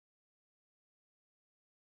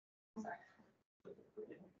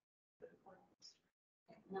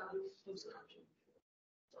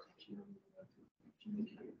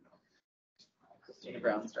Christina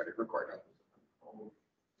Brown started recording.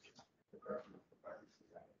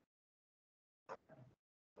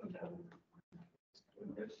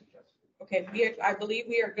 Okay, I believe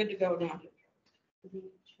we are good to go now.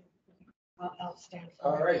 I'll stand.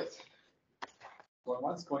 All right. Going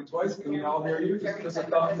once, going twice. Can we all hear you? Just a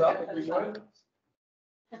thumbs up if we would.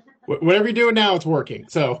 Whatever you're doing now, it's working.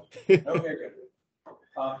 So. Okay, good.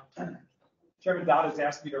 Chairman Dodd has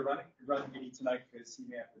asked me to run the meeting tonight because he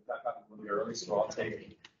may have to duck out a little bit early, so I'll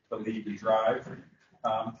take the lead and drive.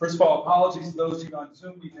 First of all, apologies to those of you on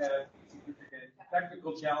Zoom. We've had significant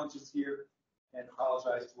technical challenges here, and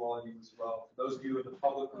apologize to all of you as well. For those of you in the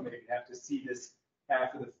public who may have to see this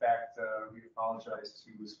after the fact, we apologize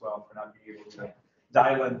to you as well for not being able to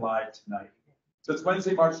dial in live tonight. So it's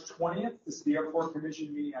Wednesday, March 20th. This is the Airport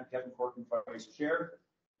Commission meeting. I'm Kevin Corcoran, Vice Chair.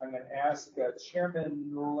 I'm going to ask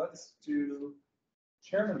Chairman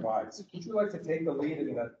Wise, would you like to take the lead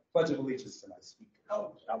in the Pledge of Allegiance tonight?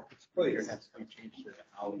 Oh, please.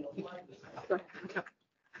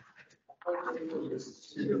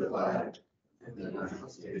 To the flag of the United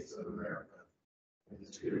States of America,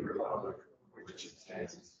 and to the republic which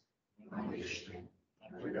stands one nation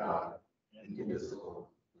under God, indivisible,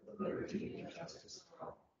 with liberty and justice for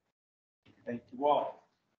all. Thank you all.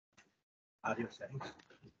 Adios, thanks.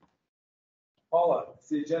 Paula, is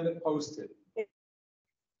the agenda posted?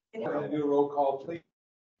 I'm going to do a roll call, please.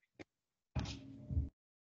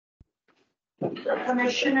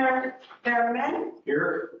 Commissioner Behrman,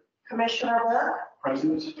 Here. Commissioner Burke,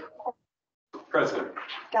 Present. Present.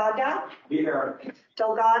 Dada, Here.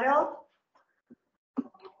 Delgado,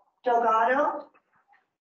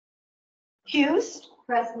 Hughes,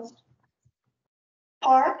 present.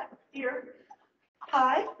 Park, here.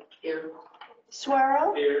 Pye, Here.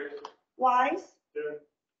 Swirl, Here. Wise, Here.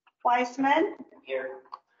 Weissman, Here.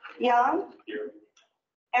 Young, Here.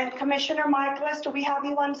 and Commissioner Michaelis. Do we have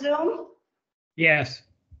you on Zoom? Yes.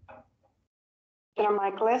 Commissioner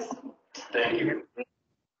Michaelis. Thank you.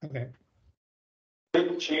 Okay.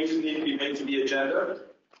 Changes need to be made to the agenda.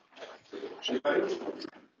 Anybody?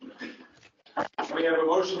 We have a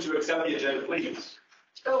motion to accept the agenda, please.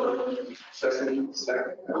 Second.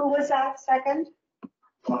 Who was that second?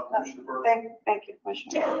 Thank you,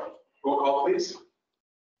 Commissioner. Roll call, please.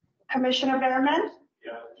 Commissioner Behrman,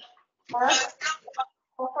 Yeah. Burke,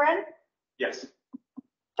 Corcoran, Yes.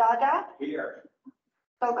 Dada, Here.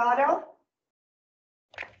 Delgado,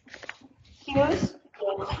 Hughes,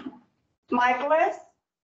 Michaelis,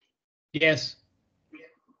 Yes.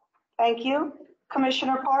 thank you.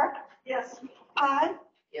 Commissioner Park? Yes. Pye?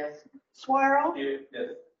 Yes. Swirl? Yes.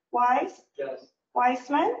 Wise? Yes.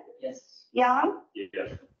 Weissman? Yes. Young?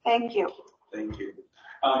 Yes. Thank you. Thank you.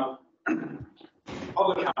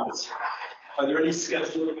 Public comments. Are there any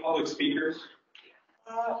scheduled public speakers?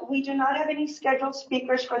 We do not have any scheduled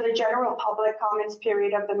speakers for the general public comments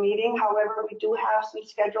period of the meeting. However, we do have some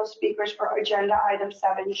scheduled speakers for agenda item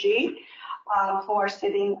 7G who are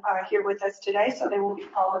sitting here with us today. So they will be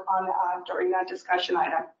called upon during that discussion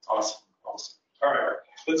item. Awesome. Awesome. All right.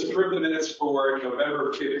 Let's approve the minutes for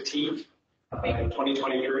November 15th,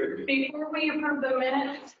 2023. Before we approve the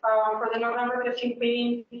minutes for the November 15th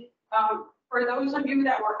meeting, for those of you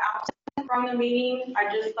that were absent from the meeting,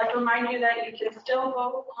 I just like to remind you that you can still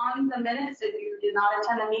vote on the minutes if you did not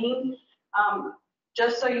attend the meeting.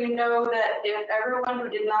 Just so you know that if everyone who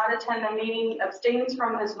did not attend the meeting abstains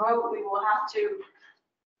from this vote, we will have to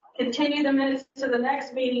continue the minutes to the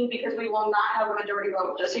next meeting because we will not have a majority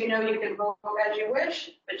vote. Just so you know, you can vote as you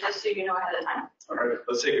wish, but just so you know ahead of time. All right.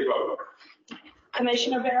 Let's take a vote.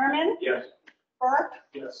 Commissioner Behrman? Yes. Burke?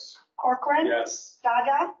 Yes. Corcoran? Yes.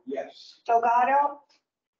 Dada? Yes. Delgado?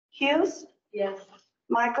 Hughes? Yes.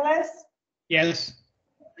 Michaelis? Yes.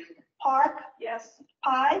 Park? Yes.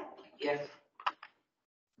 Pye? Yes.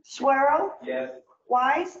 Swirl? Yes.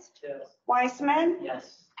 Wise? Yes. Weissman?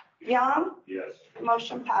 Yes. Young? Yes.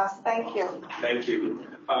 Motion passed. Thank you. Thank you.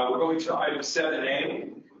 We're going to item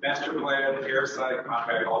 7A, Master Plan Airside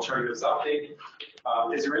Contract Alternatives Update.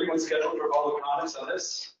 Is there anyone scheduled for public comments on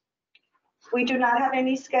this? We do not have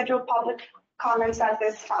any scheduled public comments at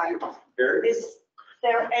this time. Very Is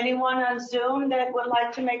there anyone on Zoom that would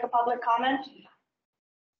like to make a public comment?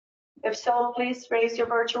 If so, please raise your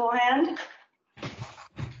virtual hand.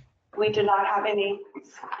 We do not have any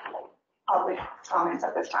public comments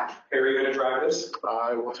at this time. Are you going to drive this?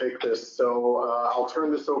 I will take this. So I'll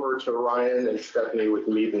turn this over to Ryan and Stephanie with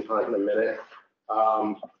Mead and Hunt in a minute.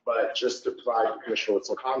 But just to provide the commission with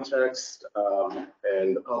some context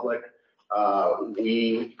and the public,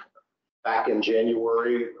 we back in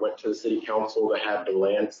January, went to the city council to have the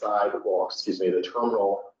the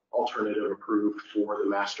terminal alternative approved for the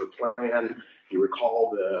master plan. If you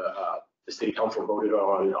recall, the city council voted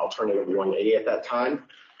on alternative 1A at that time.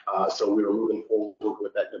 So we were moving forward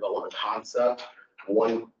with that development concept.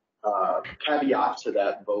 One caveat to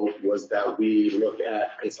that vote was that we looked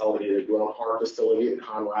at consolidated rental car facility in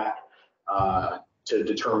Conrack to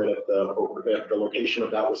determine if the location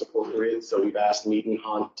of that was appropriate. So we've asked Mead and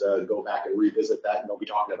Hunt to go back and revisit that, and they'll be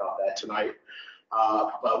talking about that tonight.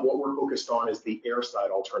 But what we're focused on is the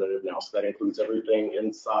airside alternative now. So that includes everything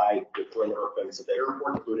inside the perimeter fence of the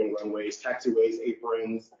airport, including runways, taxiways,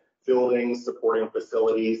 aprons, buildings, supporting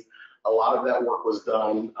facilities. A lot of that work was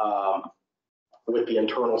done with the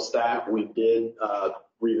internal staff. We did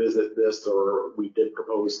revisit this, or we did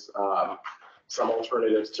propose some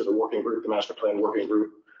alternatives to the working group, the master plan working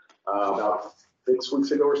group, about 6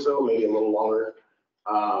 weeks ago or so, maybe a little longer.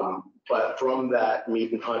 But from that,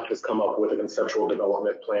 Mead and Hunt has come up with a conceptual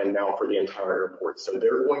development plan now for the entire airport. So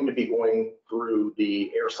they're going to be going through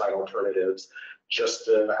the airside alternatives just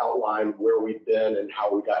to outline where we've been and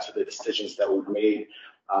how we got to the decisions that we've made.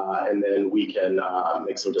 And then we can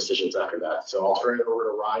make some decisions after that. So I'll turn it over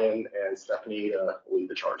to Ryan and Stephanie to lead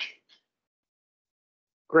the charge.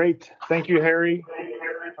 Great. Thank you, Harry.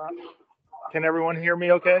 Can everyone hear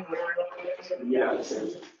me okay? Yes.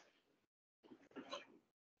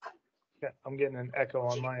 Yeah, I'm getting an echo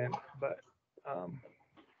on my end, but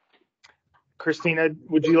Christina,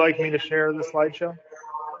 would you like me to share the slideshow?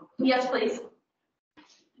 Yes, please.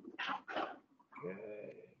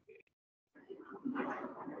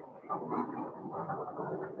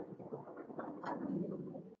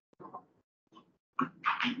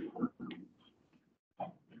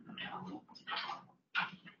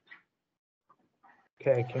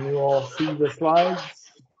 Okay, can you all see the slides?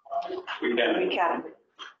 We can. We can.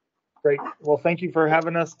 Great. Well, thank you for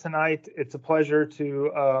having us tonight. It's a pleasure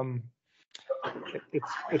to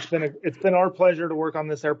it's been our pleasure to work on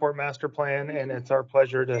this airport master plan, and it's our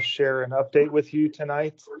pleasure to share an update with you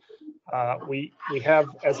tonight. We have,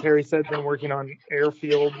 as Harry said, been working on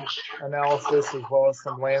airfield analysis as well as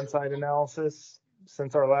some landside analysis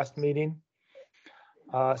since our last meeting,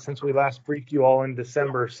 since we last briefed you all in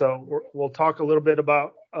December. So we'll talk a little bit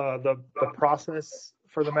about the process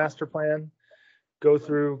for the master plan, go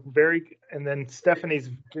through and then Stephanie's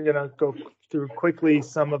gonna go through quickly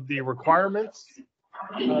some of the requirements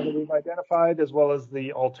that we've identified, as well as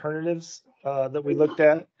the alternatives that we looked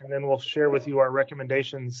at, and then we'll share with you our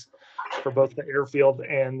recommendations for both the airfield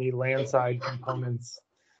and the landside components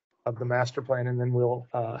of the master plan, and then we'll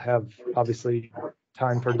have obviously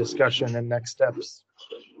time for discussion and next steps.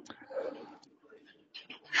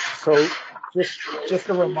 So just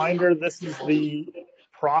a reminder, this is the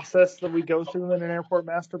process that we go through in an airport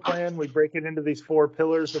master plan. We break it into these 4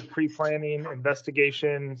 pillars of pre-planning,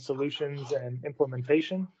 investigation, solutions, and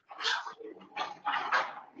implementation.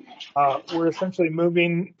 We're essentially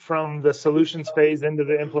moving from the solutions phase into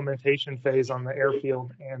the implementation phase on the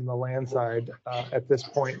airfield and the land side at this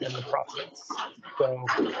point in the process. So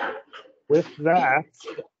with that,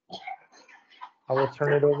 I will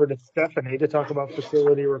turn it over to Stephanie to talk about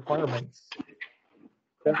facility requirements.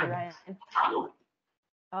 Stephanie.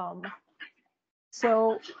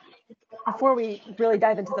 So before we really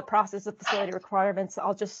dive into the process of facility requirements,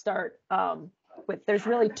 I'll just start with there's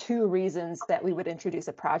really 2 reasons that we would introduce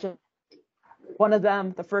a project. One of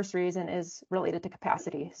them, the first reason, is related to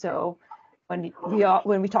capacity. So when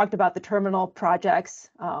we talked about the terminal projects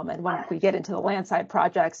and when we get into the landside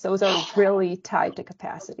projects, those are really tied to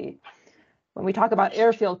capacity. When we talk about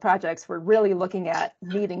airfield projects, we're really looking at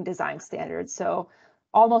meeting design standards. So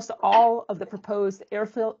almost all of the proposed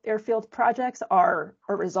airfield projects are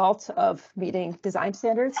a result of meeting design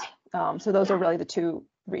standards. So those are really the 2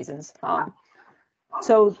 reasons.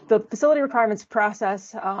 So the facility requirements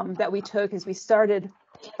process that we took is we started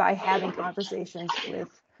by having conversations with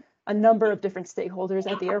a number of different stakeholders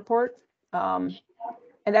at the airport. And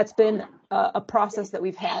that's been a process that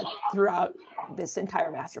we've had throughout this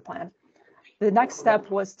entire master plan. The next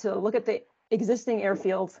step was to look at the existing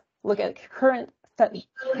airfield, look at current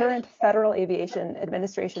Federal Aviation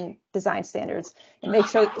Administration design standards, and make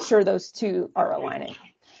sure those 2 are aligning.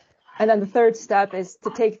 And then the third step is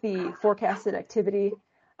to take the forecasted activity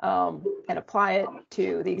and apply it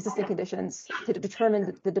to the existing conditions to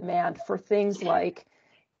determine the demand for things like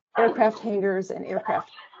aircraft hangars and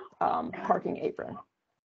aircraft parking apron.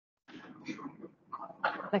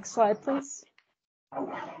 Next slide, please.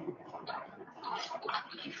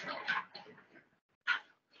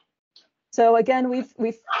 So again,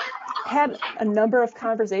 we've had a number of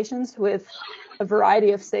conversations with a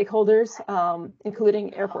variety of stakeholders,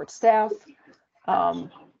 including airport staff,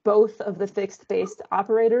 both of the fixed-based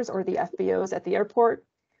operators or the FBOs at the airport.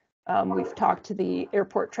 We've talked to the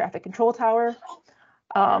airport traffic control tower,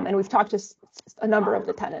 and we've talked to a number of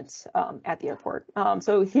the tenants at the airport.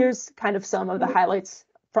 So here's kind of some of the highlights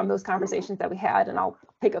from those conversations that we had, and I'll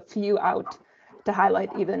pick a few out to highlight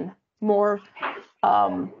even more.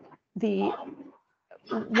 The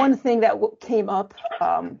one thing that came up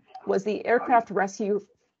was the aircraft rescue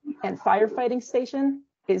and firefighting station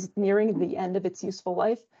is nearing the end of its useful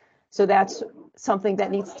life. So that's something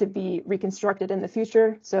that needs to be reconstructed in the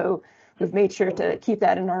future. So we've made sure to keep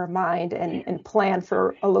that in our mind and plan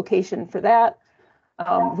for a location for that.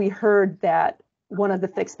 We heard that one of the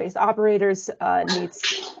fixed-based operators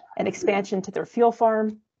needs an expansion to their fuel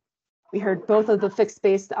farm. We heard both of the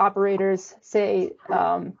fixed-based operators say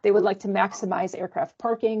they would like to maximize aircraft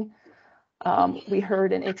parking. We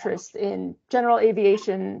heard an interest in general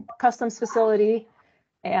aviation customs facility.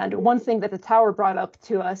 And one thing that the tower brought up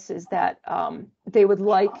to us is that they would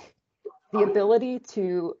like the ability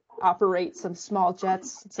to operate some small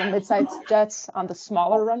jets, some mid-sized jets on the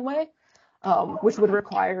smaller runway, which would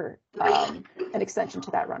require an extension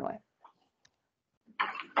to that runway.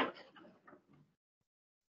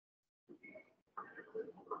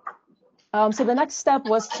 So the next step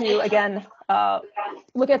was to, again,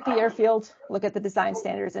 look at the airfield, look at the design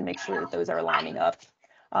standards and make sure that those are lining up.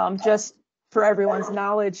 Just for everyone's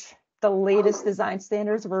knowledge, the latest design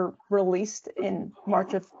standards were released in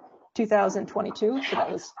March of 2022, so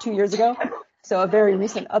that was 2 years ago. So a very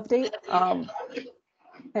recent update.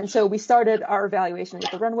 And so we started our evaluation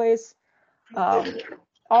with the runways. Both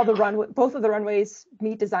of the runways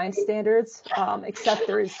meet design standards, except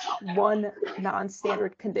there is one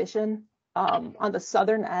non-standard condition on the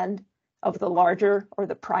southern end of the larger or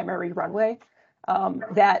the primary runway.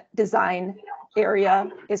 That design area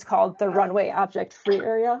is called the runway object free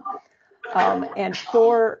area. And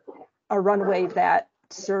for a runway that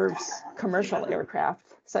serves commercial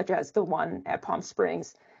aircraft, such as the one at Palm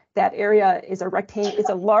Springs, that area is it's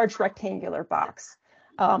a large rectangular box.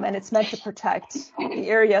 And it's meant to protect the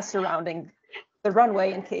area surrounding the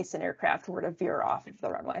runway in case an aircraft were to veer off of the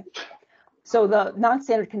runway. So the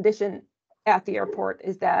non-standard condition at the airport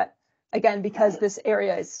is that, again, because this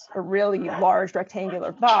area is a really large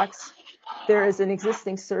rectangular box, there is an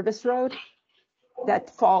existing service road that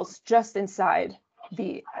falls just inside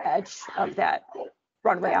the edge of that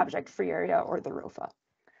runway object free area or the ROFA.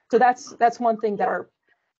 So that's one thing that our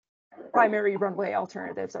primary runway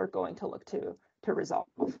alternatives are going to look to resolve.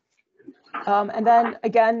 And then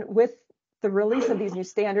again, with the release of these new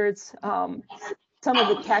standards, some of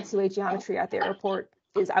the taxiway geometry at the airport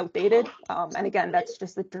is outdated. And again, that's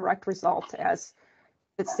just a direct result as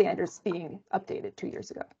the standards being updated 2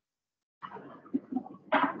 years ago.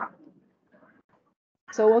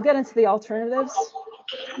 So we'll get into the alternatives.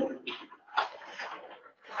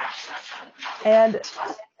 And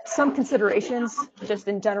some considerations, just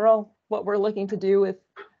in general, what we're looking to do with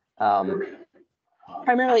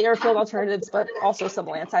primarily airfield alternatives, but also some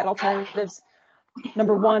landside alternatives.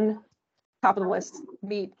 Number one, top of the list,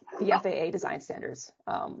 meet the FAA design standards.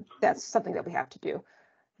 That's something that we have to do.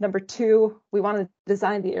 Number two, we want to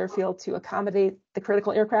design the airfield to accommodate the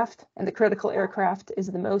critical aircraft, and the critical aircraft is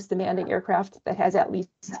the most demanding aircraft that has at least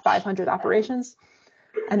 500 operations.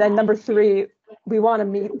 And then number three, we want to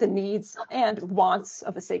meet the needs and wants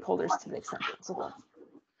of the stakeholders to the extent possible.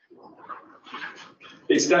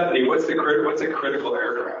 Hey, Stephanie, what's a critical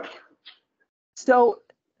aircraft? So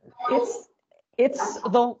it's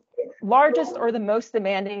the largest or the most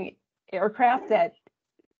demanding aircraft that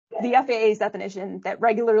the FAA's definition that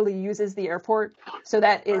regularly uses the airport, so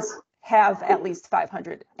that is have at least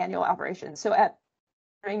 500 annual operations. So at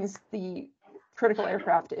Springs, the critical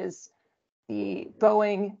aircraft is the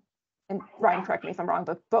Boeing, and Ryan, correct me if I'm wrong,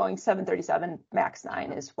 but Boeing 737 MAX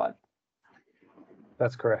 9 is what?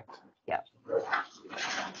 That's correct. Yeah.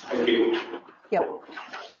 Thank you. Yep.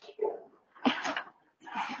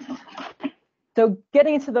 So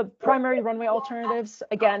getting into the primary runway alternatives,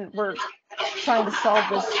 again, we're trying to solve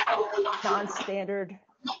this non-standard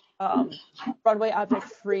runway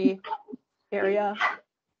object-free area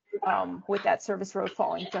with that service road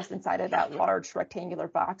falling just inside of that large rectangular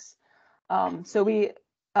box. So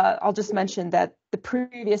I'll just mention that the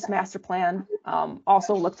previous master plan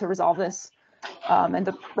also looked to resolve this. And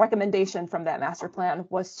the recommendation from that master plan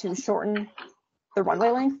was to shorten the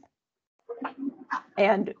runway length.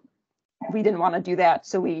 And we didn't want to do that,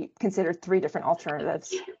 so we considered 3 different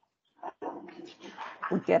alternatives.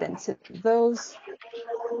 We'll get into those.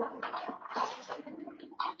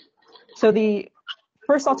 So the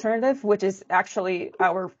first alternative, which is actually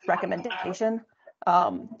our recommendation,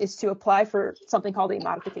 is to apply for something called a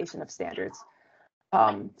modification of standards.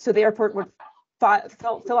 So the airport would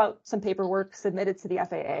fill out some paperwork, submit it to the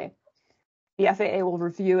FAA. The FAA will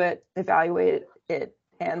review it, evaluate it,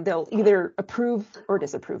 and they'll either approve or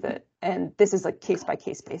disapprove it. And this is a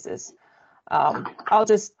case-by-case basis. I'll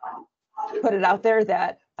just put it out there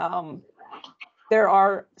that there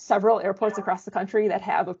are several airports across the country that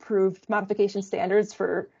have approved modification standards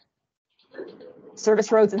for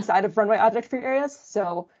service roads inside of runway object-free areas.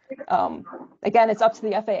 So again, it's up to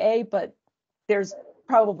the FAA, but there's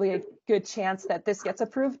probably a good chance that this gets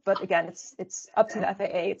approved. But again, it's up to the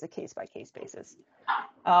FAA. It's a case-by-case basis.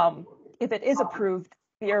 If it is approved,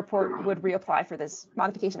 the airport would reapply for this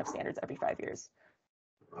modification of standards every 5 years.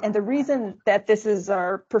 And the reason that this is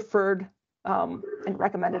our preferred and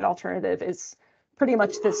recommended alternative is pretty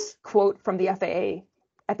much this quote from the FAA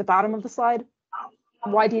at the bottom of the slide.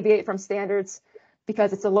 Why deviate from standards?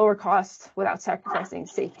 Because it's a lower cost without sacrificing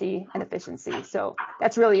safety and efficiency. So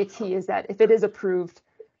that's really a key, is that if it is approved,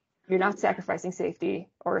 you're not sacrificing safety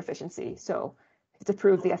or efficiency. So it's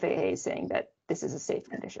approved, the FAA is saying that this is a safe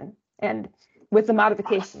condition. And with the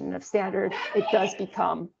modification of standard, it does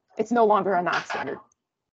become, it's no longer a non-standard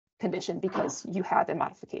condition because you have a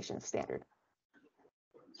modification of standard.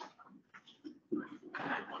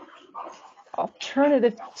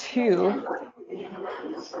 Alternative 2,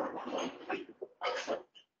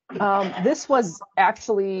 this was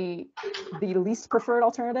actually the least preferred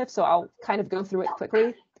alternative, so I'll kind of go through it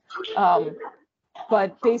quickly.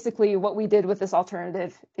 But basically what we did with this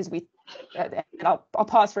alternative is and I'll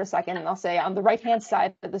pause for a second and I'll say on the right-hand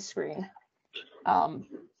side of the screen,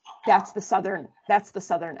 that's the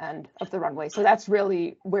southern end of the runway. So that's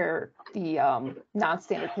really where the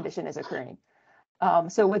non-standard condition is occurring.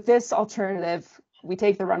 So with this alternative, we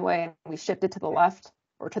take the runway and we shift it to the left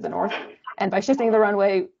or to the north. And by shifting the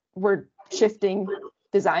runway, we're shifting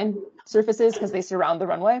design surfaces because they surround the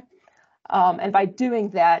runway. And by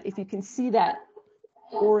doing that, if you can see that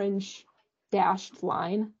orange dashed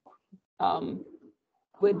line,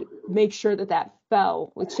 would make sure that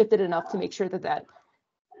fell, we shifted enough to make sure that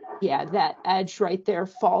edge right there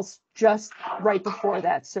falls just right before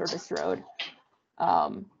that service road.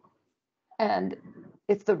 And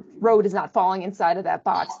if the road is not falling inside of that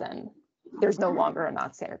box, then there's no longer a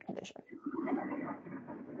non-standard condition.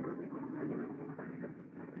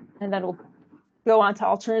 And then we'll go on to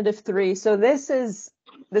alternative 3. So this was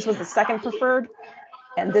the second preferred,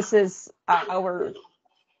 and this is our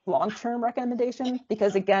long-term recommendation,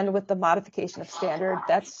 because again, with the modification of standard,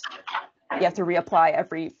 you have to reapply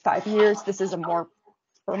every 5 years. This is a more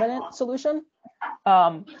permanent solution,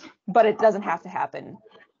 but it doesn't have to happen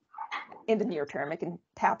in the near term. It can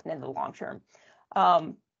happen in the long term.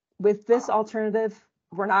 With this alternative,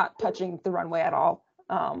 we're not touching the runway at all.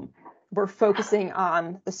 We're focusing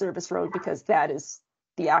on the service road because that is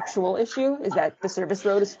the actual issue, is that the service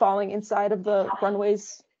road is falling inside of the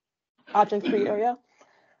runway's object-free area.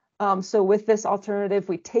 So with this alternative,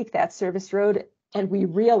 we take that service road and we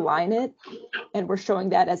realign it, and we're showing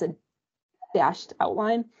that as a dashed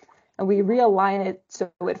outline, and we realign it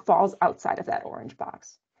so it falls outside of that orange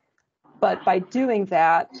box. But by doing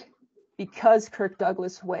that, because Kirk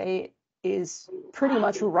Douglas Way is pretty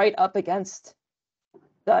much right up against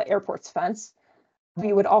the airport's fence,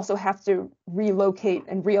 we would also have to relocate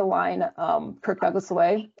and realign Kirk Douglas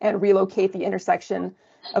Way and relocate the intersection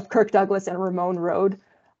of Kirk Douglas and Ramon Road,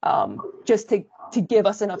 just to give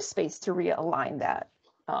us enough space to realign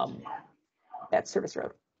that service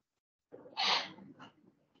road.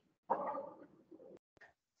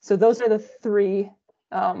 So those are the 3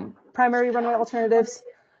 primary runway alternatives.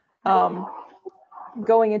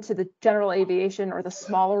 Going into the general aviation or the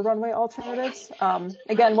smaller runway alternatives.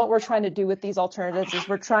 Again, what we're trying to do with these alternatives is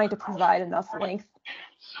we're trying to provide enough length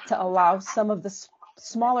to allow some of the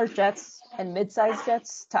smaller jets and mid-sized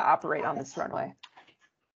jets to operate on this runway.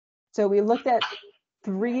 So we looked at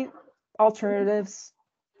 3 alternatives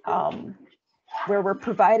where we're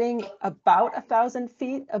providing about 1,000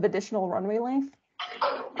 feet of additional runway length.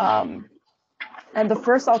 And the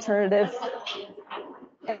first alternative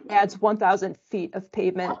adds 1,000 feet of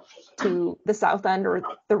pavement to the south end or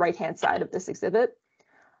the right-hand side of this exhibit.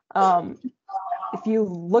 If you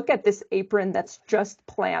look at this apron that's just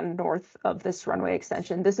planned north of this runway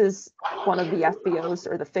extension, this is one of the FBOs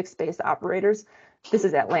or the fixed base operators. This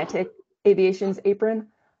is Atlantic Aviation's apron.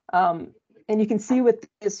 And you can see with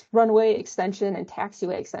this runway extension and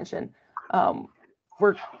taxiway extension,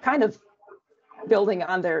 we're kind of building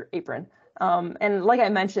on their apron. And like I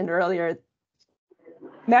mentioned earlier,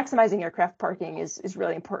 maximizing aircraft parking is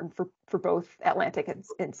really important for both Atlantic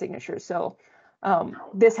and Signature. So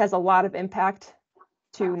this has a lot of impact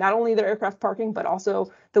to not only their aircraft parking, but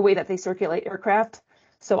also the way that they circulate aircraft.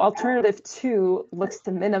 So alternative 2 looks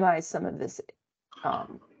to minimize some of this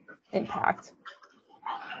impact.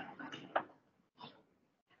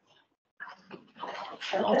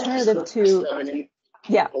 Alternative 2,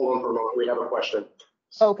 yeah. Hold on for a moment, we have a question.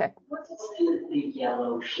 Okay. What does the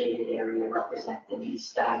yellow shaded area represent in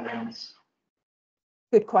these diagrams?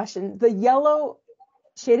 Good question. The yellow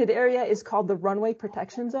shaded area is called the runway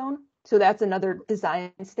protection zone. So that's another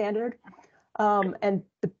design standard. And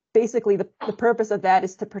basically the purpose of that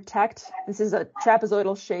is to protect, this is a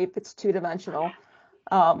trapezoidal shape, it's 2-dimensional,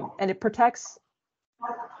 and it protects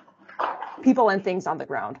people and things on the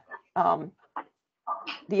ground.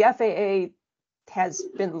 The FAA has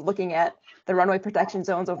been looking at the runway protection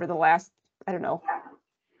zones over the last,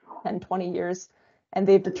 10, 20 years. And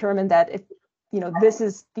they've determined that if, this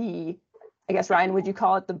is the, I guess, Ryan, would you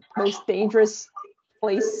call it the most dangerous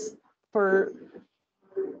place for?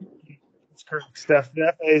 That's correct, Steph.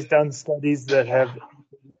 The FAA has done studies that have,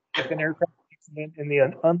 if an aircraft accident, in the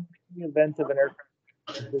unlikely event of an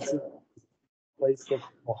aircraft, this is the place that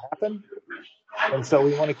will happen. And so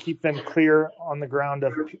we want to keep them clear on the ground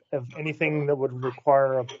of anything that would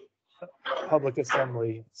require a public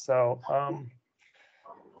assembly. So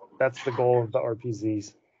that's the goal of the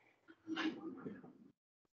RPZs.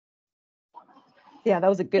 Yeah, that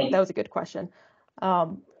was a good question.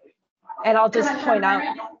 And I'll just point out.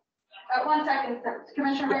 1 second,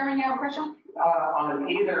 Commissioner Waring, you have a question? On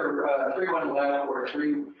either 3-1 left or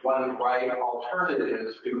 3-1 right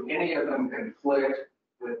alternatives, do any of them conflict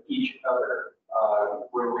with each other?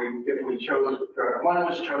 If we chose, one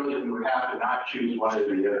was chosen, we would have to not choose one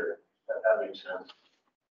or the other. That makes sense.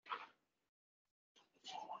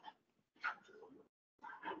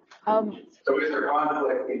 So is there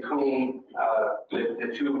conflict between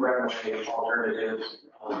the 2 runway alternatives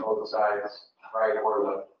on both sides, right or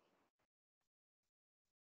left?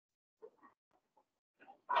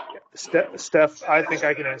 Steph, I think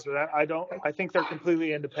I can answer that. I think they're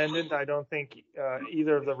completely independent. I don't think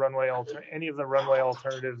either of the any of the runway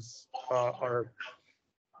alternatives are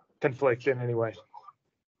conflict in any way.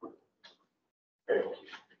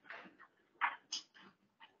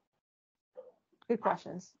 Good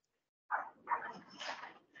questions.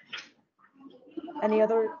 Any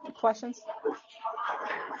other questions?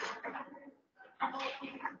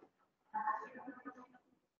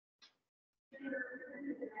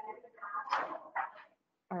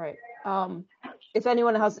 All right. If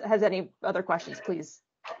anyone has any other questions, please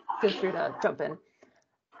feel free to jump in.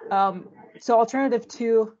 So alternative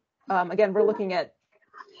 2, again, we're looking at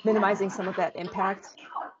minimizing some of that impact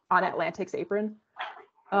on Atlantic's apron.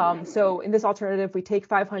 So in this alternative, we take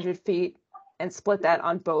 500 feet and split that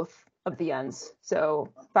on both of the ends. So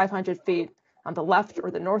 500 feet on the left or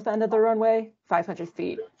the north end of the runway, 500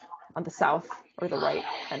 feet on the south or the right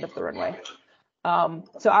end of the runway.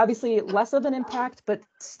 So obviously less of an impact, but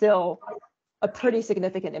still a pretty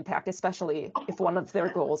significant impact, especially if one of their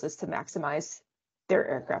goals is to maximize their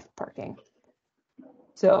aircraft parking.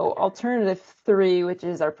 So alternative 3, which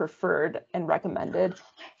is our preferred and recommended,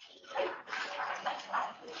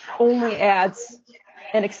 only adds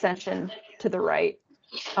an extension to the right,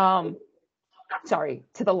 to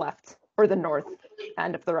the left or the north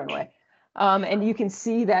end of the runway. And you can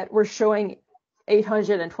see that we're showing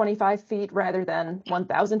 825 feet rather than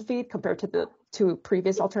 1,000 feet compared to the 2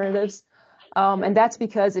 previous alternatives. And that's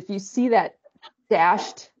because if you see that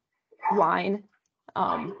dashed line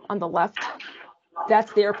on the left,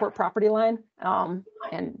 that's the airport property line.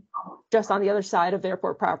 And just on the other side of the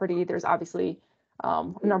airport property, there's obviously a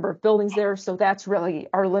number of buildings there. So that's really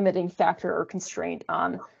our limiting factor or constraint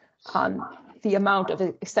on the amount of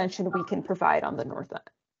extension we can provide on the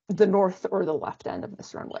north or the left end of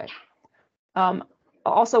this runway. I'll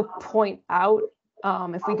also point out,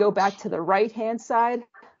 if we go back to the right-hand side,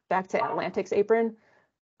 back to Atlantic's apron,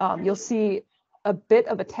 you'll see a bit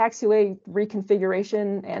of a taxiway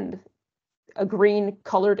reconfiguration and a green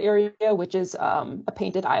colored area, which is a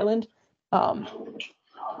painted island.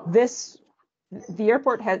 The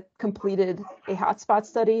airport had completed a hotspot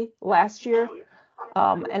study last year,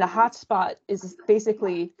 and a hotspot is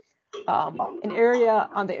basically an area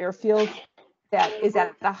on the airfield that is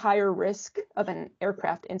at a higher risk of an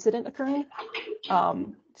aircraft incident occurring.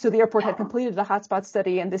 So the airport had completed a hotspot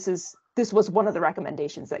study, and this was one of the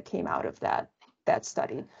recommendations that came out of that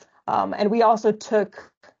study. And we also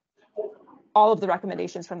took all of the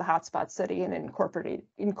recommendations from the hotspot study and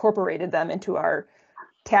incorporated them into our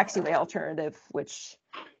taxiway alternative, which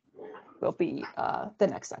will be the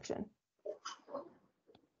next section.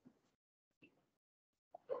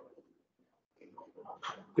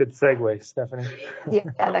 Good segue, Stephanie. Yeah,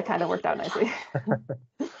 that kind of worked out nicely.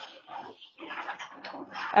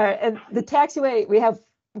 All right, and the taxiway, we have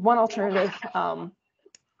one alternative.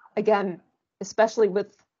 Again, especially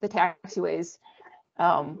with the taxiways,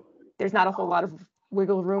 there's not a whole lot of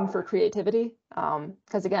wiggle room for creativity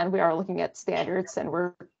because again, we are looking at standards and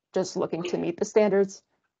we're just looking to meet the standards.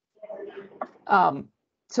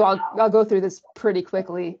 So I'll go through this pretty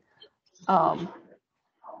quickly.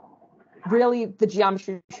 Really, the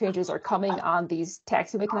geometry changes are coming on these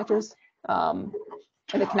taxiway connectors, and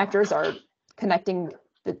the connectors are connecting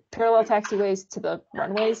the parallel taxiways to the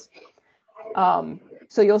runways.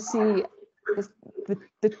 So you'll see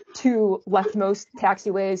the two leftmost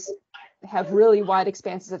taxiways have really wide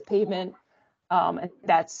expanses of pavement, and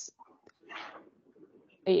that's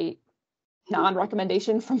a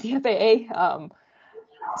non-recommendation from the FAA.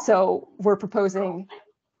 So we're proposing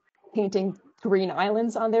painting green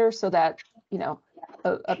islands on there so that, you know,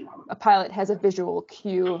 a pilot has a visual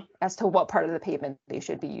cue as to what part of the pavement they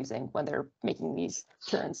should be using when they're making these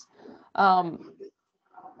turns.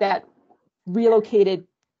 That relocated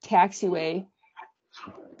taxiway,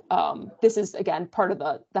 this is again part of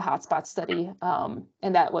the hotspot study,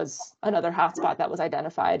 and that was another hotspot that was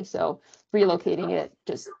identified. So relocating it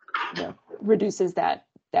just, you know, reduces that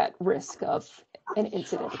risk of an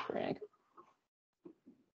incident occurring.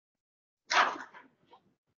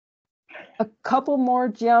 A couple more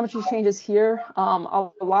geometry changes here. A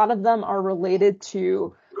lot of them are related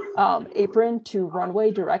to apron to runway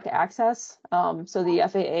direct access. So the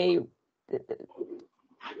FAA,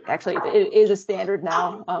 actually, it is a standard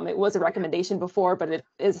now. It was a recommendation before, but it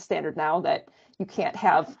is a standard now that you can't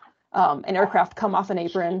have an aircraft come off an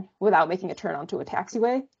apron without making a turn onto a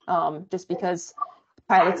taxiway, just because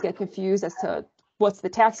pilots get confused as to what's the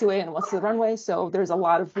taxiway and what's the runway. So there's a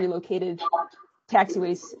lot of relocated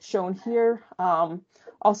taxiways shown here.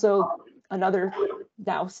 Also, another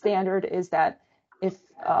now standard is that if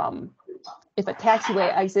a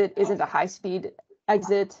taxiway exit isn't a high-speed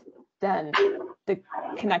exit, then the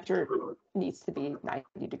connector needs to be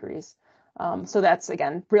 90 degrees. So that's,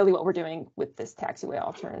 again, really what we're doing with this taxiway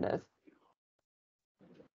alternative.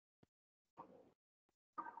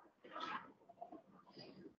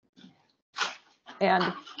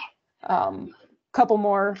 And couple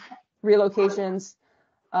more relocations.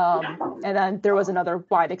 And then there was another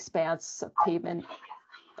wide expanse of pavement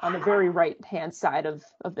on the very right-hand side of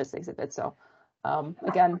this exhibit. So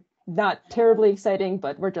again, not terribly exciting,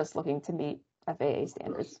 but we're just looking to meet FAA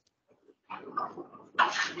standards.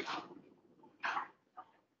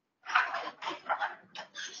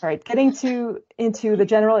 All right, getting into the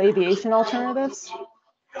general aviation alternatives.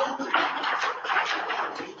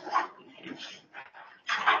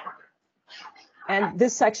 And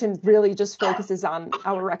this section really just focuses on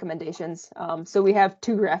our recommendations. So we have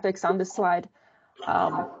two graphics on this slide.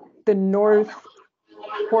 The north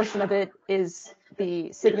portion of it is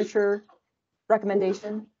the signature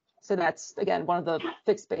recommendation. So that's, again, one of the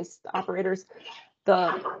fixed-base operators.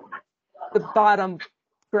 The bottom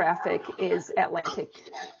graphic is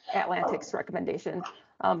Atlantic's recommendation.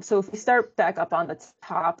 So if we start back up on the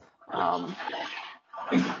top, I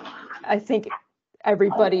think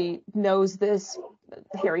everybody knows this.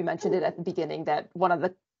 Harry mentioned it at the beginning that one of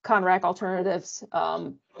the CONRAC alternatives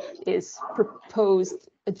is proposed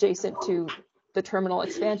adjacent to the terminal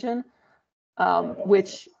expansion,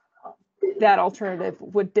 which that alternative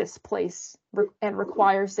would displace and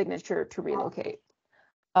require signature to relocate.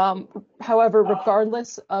 However,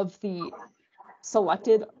 regardless of the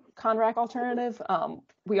selected CONRAC alternative,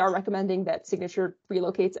 we are recommending that signature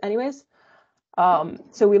relocates anyways.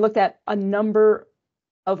 So we looked at a number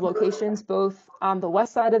of locations, both on the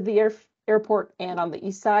west side of the airport and on the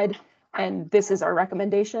east side, and this is our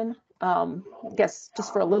recommendation. I guess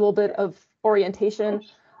just for a little bit of orientation,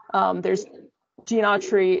 there's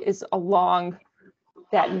geometry is along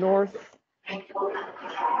that north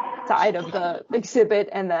side of the exhibit,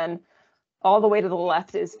 and then all the way to the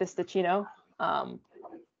left is Vistacino,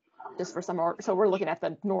 just for some more. So we're looking at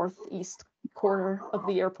the northeast corner of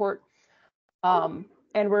the airport, and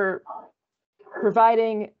we're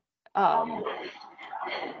providing the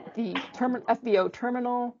FBO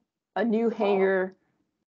terminal, a new hangar,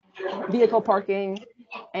 vehicle parking,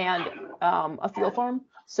 and a fuel farm,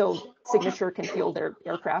 so signature can fuel their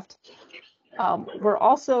aircraft. We're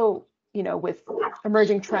also, with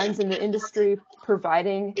emerging trends in the industry,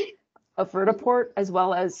 providing a vertiport as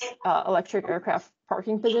well as electric aircraft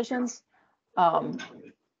parking positions,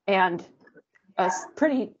 and a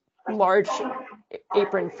pretty large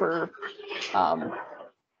apron for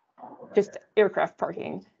just aircraft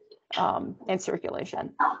parking and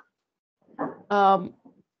circulation. The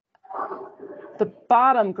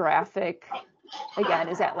bottom graphic, again,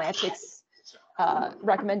 is Atlantic's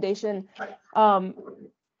recommendation.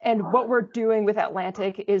 And what we're doing with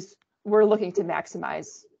Atlantic is we're looking to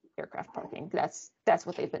maximize aircraft parking. That's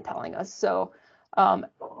what they've been telling us. So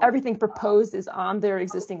everything proposed is on their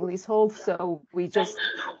existing leasehold. So we just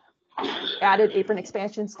added apron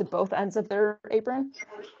expansions to both ends of their apron.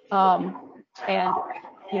 And,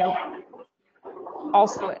 you know,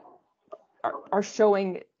 also are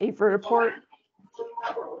showing a vertiport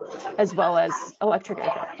as well as electric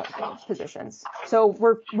aircraft parking positions. So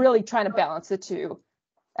we're really trying to balance the two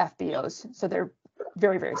FBOs. So they're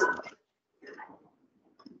very, very similar.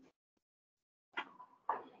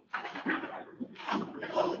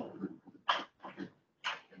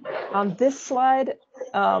 On this slide,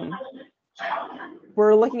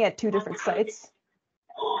 we're looking at two different sites.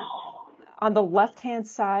 On the left-hand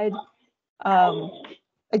side,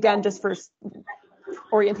 again, just for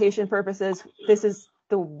orientation purposes, this is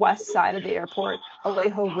the west side of the airport.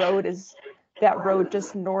 Alejo Road is that road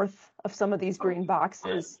just north of some of these green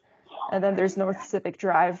boxes. And then there's North Civic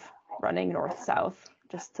Drive running north-south,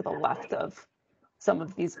 just to the left of some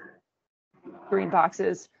of these green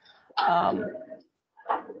boxes.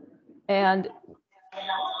 And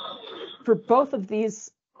for both of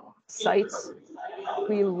these sites,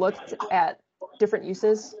 we looked at different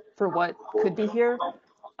uses for what could be here.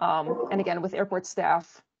 And again, with airport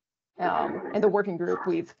staff and the working group,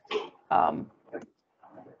 we've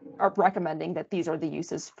are recommending that these are the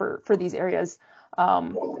uses for these areas.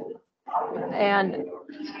 And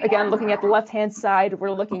again, looking at the left-hand side,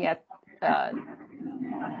 we're looking at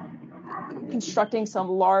constructing some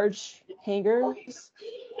large hangars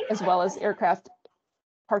as well as aircraft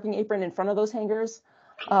parking apron in front of those hangars.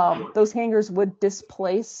 Those hangars would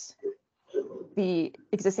displace the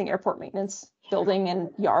existing airport maintenance building and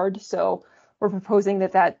yard. So we're proposing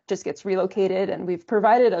that that just gets relocated, and we've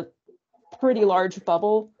provided a pretty large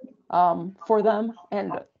bubble for them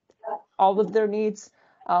and all of their needs.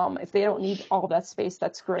 If they don't need all of that space,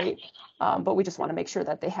 that's great. But we just want to make sure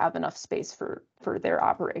that they have enough space for their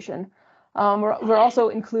operation. We're also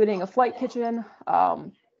including a flight kitchen,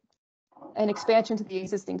 an expansion to the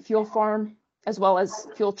existing fuel farm, as well as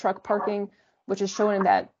fuel truck parking, which is shown in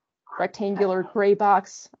that rectangular gray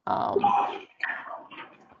box.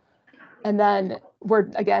 And then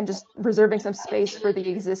we're, again, just reserving some space for the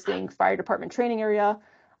existing fire department training area.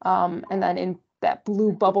 And then in that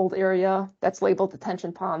blue bubbled area that's labeled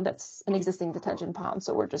detention pond, that's an existing detention pond.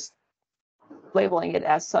 So we're just labeling it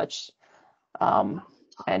as such.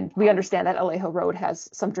 And we understand that Alejo Road has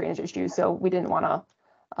some drainage issues, so we didn't want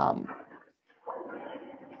to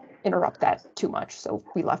interrupt that too much. So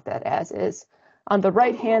we left that as is. On the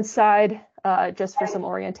right-hand side, just for some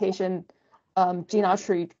orientation, Gene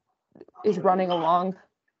Autry is running along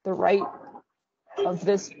the right of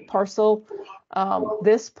this parcel.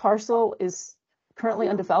 This parcel is currently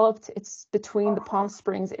undeveloped. It's between the Palm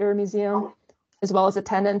Springs Air Museum as well as a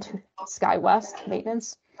tenant, SkyWest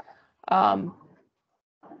Maintenance.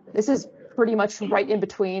 This is pretty much right in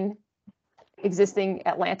between existing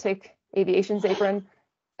Atlantic Aviation's apron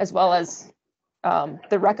as well as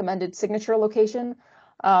the recommended signature location,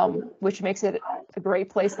 which makes it a great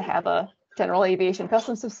place to have a general aviation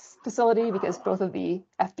customs facility because both of the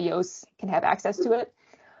FBOs can have access to it.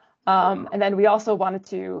 And then we also wanted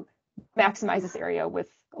to maximize this area with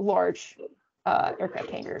large aircraft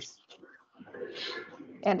hangars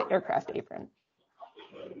and aircraft apron.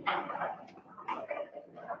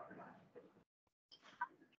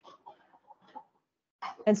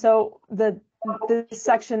 And so this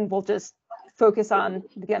section will just focus on,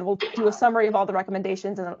 again, we'll do a summary of all the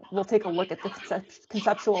recommendations and we'll take a look at the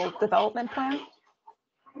conceptual development plan.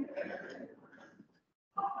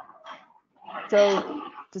 So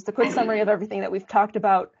just a quick summary of everything that we've talked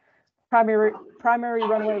about. Primary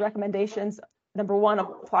runway recommendations. Number one,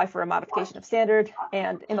 apply for a modification of standard,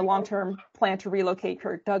 and in the long term, plan to relocate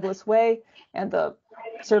Kirk Douglas Way and the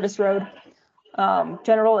service road.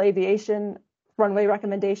 General aviation runway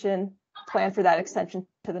recommendation, plan for that extension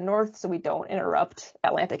to the north so we don't interrupt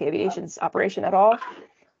Atlantic Aviation's operation at all.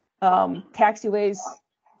 Taxiways,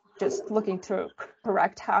 just looking to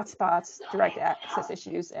correct hotspots, direct access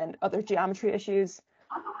issues, and other geometry issues.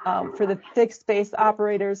 For the fixed-base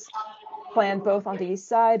operators, plan both on the east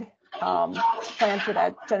side, plan for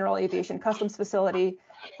that general aviation customs facility,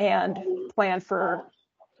 and plan for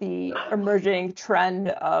the emerging trend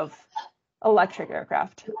of electric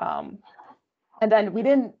aircraft. And then we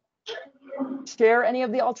didn't share any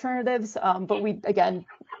of the alternatives, but again,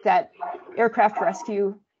 that aircraft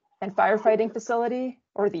rescue and firefighting facility,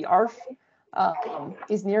 or the ARF,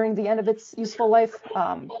 is nearing the end of its useful life.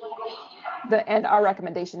 And our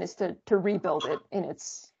recommendation is to rebuild it in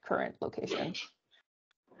its current location.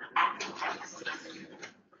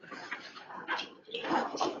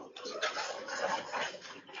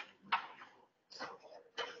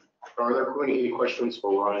 Are there any questions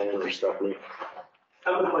for Ryan or Stephanie? I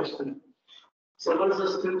have a question. So what does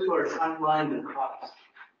this do to our timeline and cost?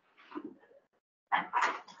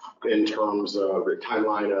 In terms of the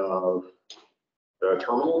timeline of the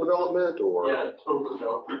terminal development or? Yeah, total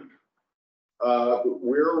development.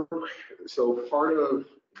 So part of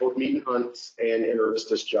both Meat and Hunt's and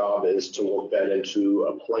InterVista's job is to work that into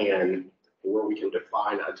a plan where we can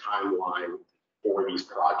define a timeline for these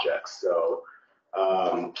projects. So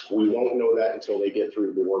we won't know that until they get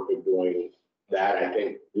through the work of doing that. I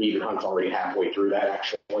think Meat and Hunt's already halfway through that,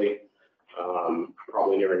 actually,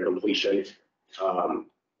 probably nearing completion.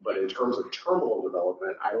 But in terms of terminal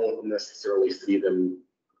development, I don't necessarily see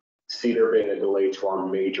there being a delay to our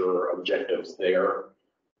major objectives there.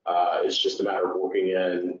 It's just a matter of working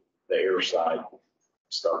in the air side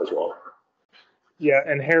stuff as well. Yeah,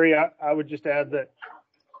 and Harry, I would just add that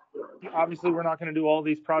obviously we're not going to do all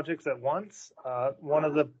these projects at once. One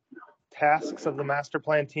of the tasks of the master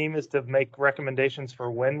plan team is to make recommendations for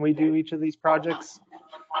when we do each of these projects,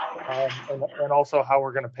 and also how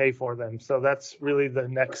we're going to pay for them. So that's really the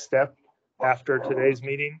next step after today's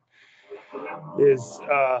meeting, is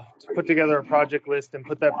to put together a project list and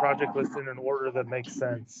put that project list in an order that makes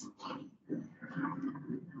sense.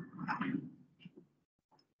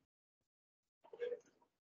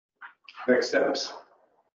 Next steps.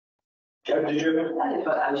 Kevin, did you have any?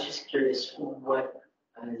 But I was just curious, what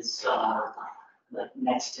is like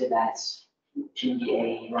next to that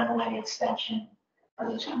GBA runway extension? Are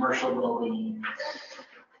those commercial buildings?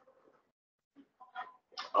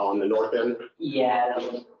 On the north end? Yeah,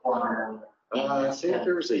 the corner. I think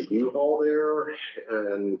there's a U-Haul there,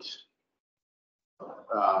 and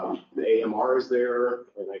the AMR is there,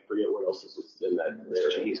 and I forget what else is in that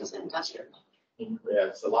area. Uses industrial. Yeah,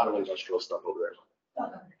 it's a lot of industrial stuff over there.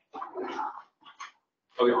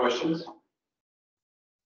 Other questions?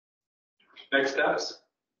 Next steps?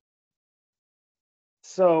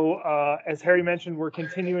 So as Harry mentioned, we're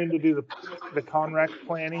continuing to do the CONRAC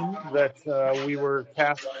planning that we were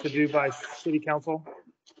tasked to do by City Council.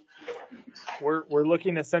 We're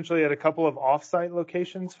looking essentially at a couple of off-site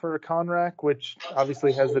locations for a CONRAC, which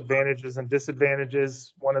obviously has advantages and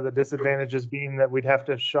disadvantages. One of the disadvantages being that we'd have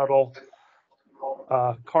to shuttle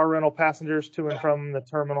car rental passengers to and from the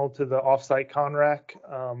terminal to the off-site CONRAC.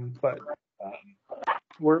 But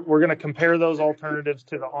we're going to compare those alternatives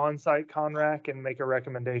to the on-site CONRAC and make a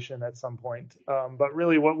recommendation at some point. But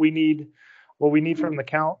really, what we need from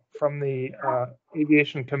the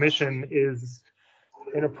Aviation Commission is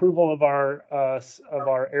an approval of our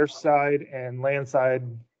airside and landside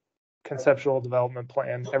conceptual development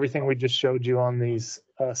plan. Everything we just showed you on these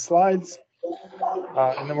slides.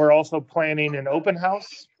 And then we're also planning an open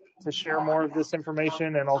house to share more of this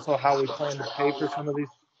information, and also how we plan to pay for some of these.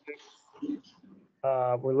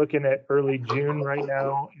 We're looking at early June right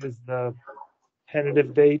now is the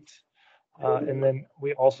tentative date. And then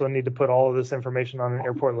we also need to put all of this information on an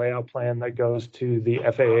airport layout plan that goes to the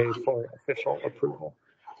FAA for official approval.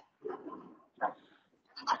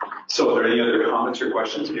 So are there any other comments or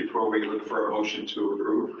questions before we look for a motion to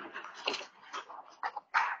approve?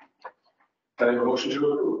 Can I have a motion to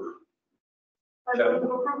approve?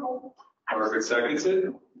 Approval. Margaret seconds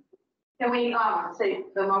it. Can we say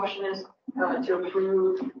the motion is to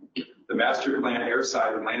approve The master plan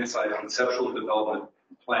airside and landside conceptual development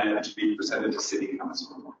plan to be presented to City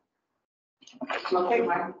Council. Okay,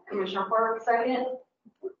 my Commissioner Park, second.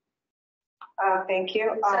 Thank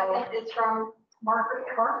you. Second is from Margaret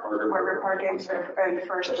Park. Margaret Park, and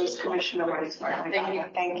first is Commissioner Weiss. Thank you.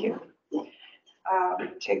 Thank you.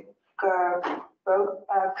 Take vote.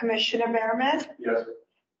 Commissioner Merriman? Yes.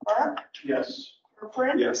 Burke? Yes.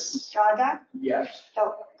 Corcoran? Yes. Gaga? Yes.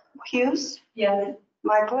 Hughes? Yes.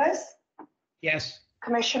 Michaelis? Yes.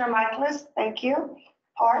 Commissioner Michaelis, thank you.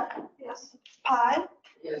 Park? Yes. Pye?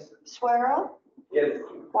 Yes. Swirl? Yes.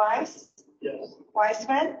 Weiss? Yes.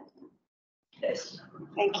 Weissman? Yes.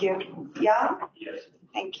 Thank you. Young? Yes.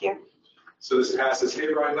 Thank you. So this passes.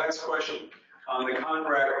 Hey, Brian, last question. On the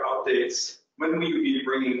CONRAC updates, when will you be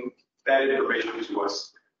bringing that information to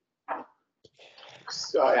us?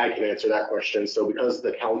 I can answer that question. So because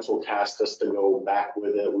the council tasked us to go back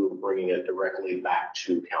with it, we were bringing it directly back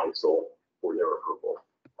to council for their approval.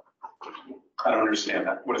 I don't understand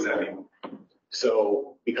that. What does that mean?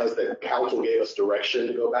 So because the council gave us direction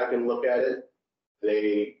to go back and look at it,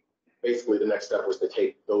 they, basically the next step was to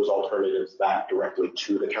take those alternatives back directly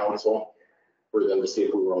to the council for them to see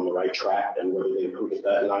if we were on the right track, and whether they approved it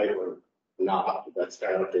that night or not, that's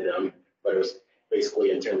kind of up to them. But it was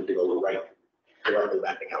basically intended to go directly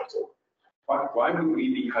back to council. Why would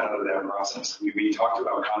we be cut out of that process? We talked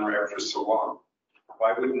about Conrad for so long.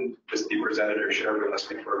 Why wouldn't this be presented or shared with us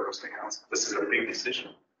before it goes to council? This is a big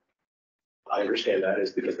decision. I understand that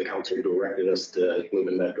is because the council directed us to move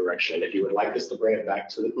in that direction. If you would like us to bring it back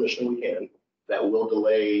to the commission, we can. That will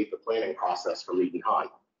delay the planning process for Leaton High.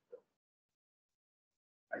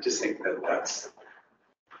 I just think that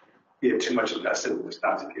we have too much invested in this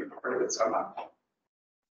not to be a part of it somehow.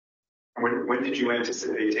 When did you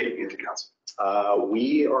anticipate taking it to council?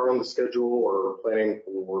 We are on the schedule or planning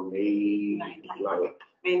for May 9th.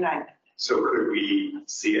 May 9th. So could we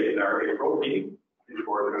see it in our April meeting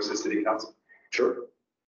before it goes to city council? Sure.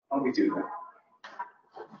 Why don't we do that?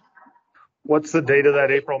 What's the date of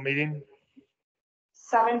that April meeting?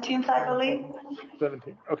 17th, I believe.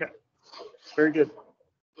 17th. Okay. Very good.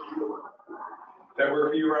 That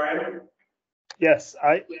work for you, Ryan? Yes,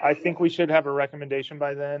 I think we should have a recommendation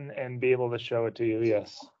by then and be able to show it to you.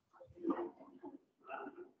 Yes.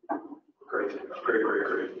 Great.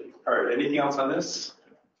 All right, anything else on this?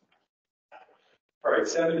 All right,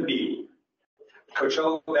 7B,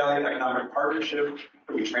 Coachella Valley Economic Partnership.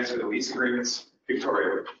 We transfer the lease agreements.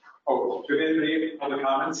 Victoria. Oh, do we have any other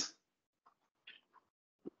comments?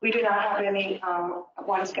 We do not have any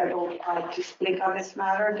one scheduled to speak on this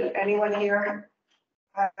matter. Does anyone here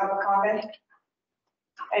have a comment?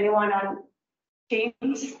 Anyone on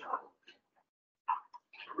Teams?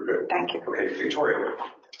 We're good. Thank you. Okay, Victoria.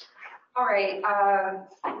 All right.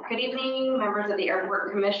 Good evening, members of the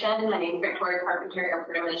Airport Commission. My name is Victoria Carpenter,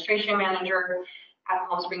 Airport Administration Manager at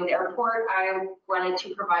Palm Springs Airport. I wanted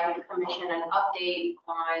to provide the Commission an update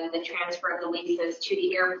on the transfer of the leases to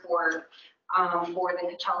the airport for the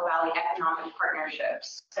Coachella Valley Economic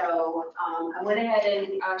Partnerships. So I went ahead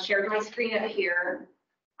and shared my screen up here.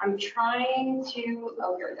 I'm trying to,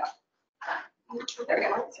 oh, here we go. There we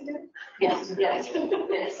go. Yes.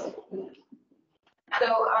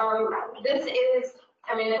 So this is,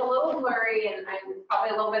 I mean, it's a little blurry and I'm probably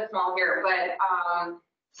a little bit small here, but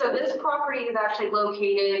so this property is actually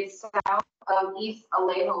located south of East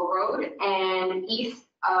Alejo Road and east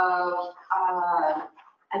of,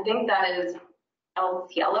 I think that is El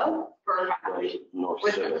Cielo for North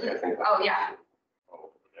Civic, I think. Oh, yeah.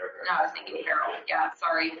 No, I was thinking Harold. Yeah,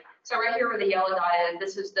 sorry. So right here where the yellow dot is,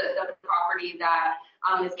 this is the property that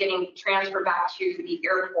is getting transferred back to the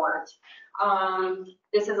airport.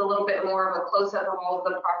 This is a little bit more of a close-up of all of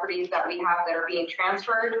the properties that we have that are being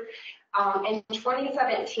transferred. In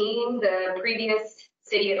 2017, the previous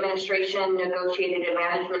city administration negotiated a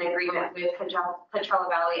management agreement with Coachella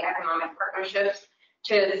Valley Economic Partnerships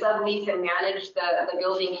to sublease and manage the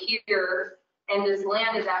building here. And this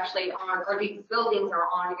land is actually on, or these buildings are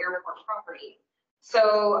on airport property.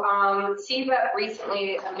 So CVEP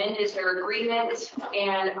recently amended their agreement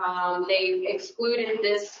and they excluded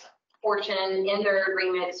this portion in their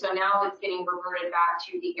agreement. So now it's getting reverted back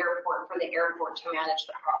to the airport for the airport to manage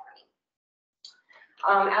the property.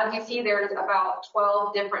 As you see, there's about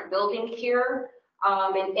 12 different buildings here.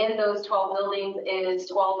 And in those 12 buildings is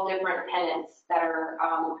 12 different tenants that are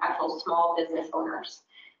actual small business owners.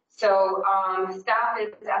 So staff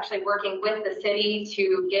is actually working with the city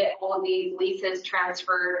to get all of these leases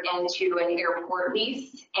transferred into an airport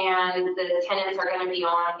lease. And the tenants are going to be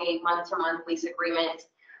on a month-to-month lease agreement,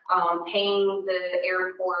 paying the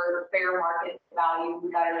airport fair market value.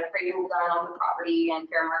 We got an appraisal done on the property and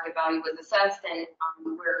fair market value was assessed. And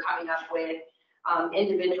we're coming up with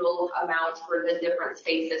individual amounts for the different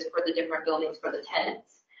spaces for the different buildings for the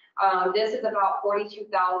tenants. This is about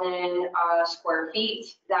 42,000 square feet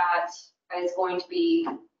that is going to be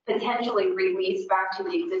potentially released back to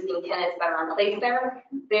the existing tenants that are in place there.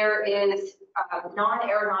 There is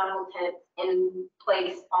non-aeronautical tenants in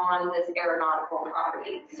place on this aeronautical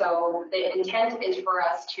property. So the intent is for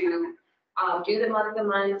us to do the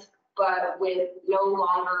month-to-month, but with no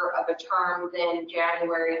longer of a term than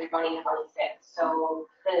January 2026. So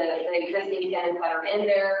the existing tenants that are in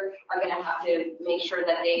there are going to have to make sure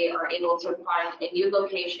that they are able to find a new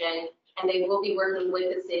location, and they will be working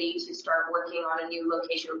with the city to start working on a new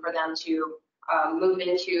location for them to move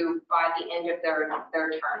into by the end of their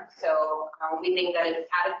term. So we think that it's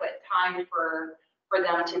adequate time for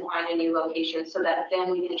them to find a new location so that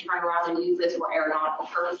then we can turn around and use this for aeronautical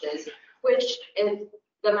purposes, which is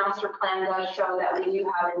The master plan does show that we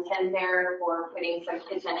do have intent there for putting some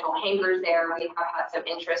potential hangars there. We have had some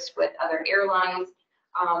interest with other airlines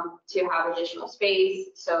to have additional space.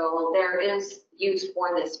 So there is use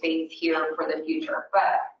for this space here for the future.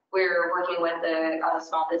 But we're working with the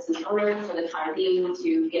small business owners for the time being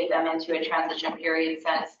to get them into a transition period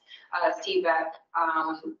since CVEC,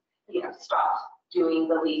 stopped doing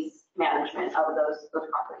the lease management of those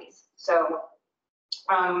properties. So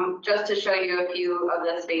just to show you a few of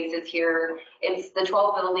the spaces here, it's the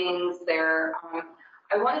 12 buildings there.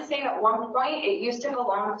 I want to say at one point it used to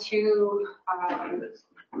belong to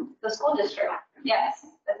the school district. Yes,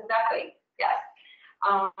 that's exactly. Yes.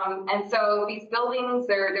 And so these buildings,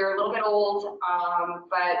 they're a little bit old,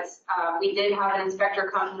 but we did have an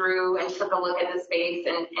inspector come through and took a look at the space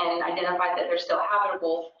and identified that they're still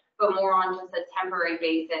habitable, but more on just a temporary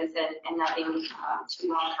basis and nothing too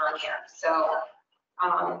long term here. So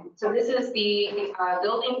this is the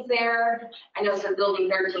buildings there. I know it says building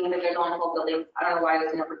 13, but there's only 12 buildings. I don't know why it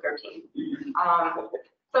was number 13.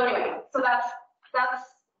 So anyway, so that's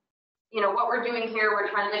what we're doing here. We're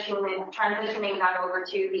transitioning that over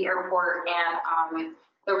to the airport, and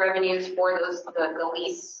the revenues for the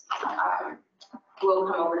lease will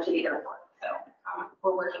come over to the airport. So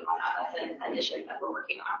we're working on that. That's an initiative that we're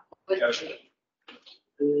working on.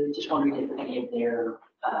 Just wondering if any of their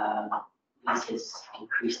leases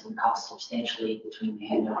increased in cost substantially between the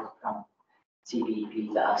handover from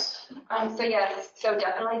CBP to us. So yes, so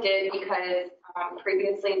definitely did, because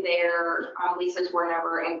previously their leases were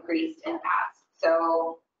never increased in the past.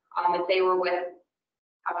 So if they were with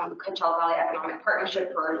Coachella Valley Economic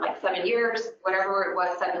Partnership for like 7 years, whatever it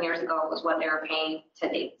was 7 years ago was what they were paying to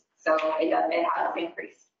date. So it has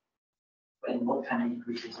increased. And what kind of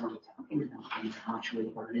increases are we talking about? How much we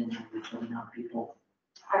put in? People.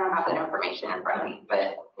 I don't have that information in front of me,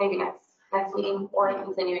 but maybe next meeting or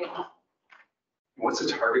continuing. What's the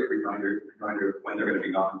target reminder when they're going to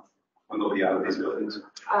be gone? When they'll be out of these buildings?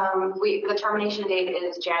 The termination date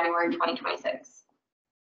is January 2026.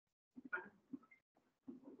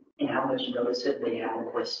 And how much notice did they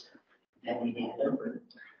have this that we had over?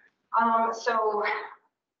 So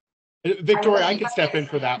Victoria, I can step in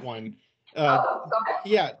for that one. Go ahead.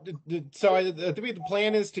 Yeah, so the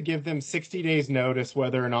plan is to give them 60 days notice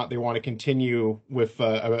whether or not they want to continue with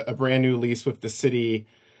a brand new lease with the city.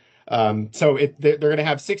 So they're going to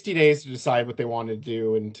have 60 days to decide what they want to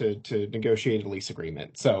do and to negotiate a lease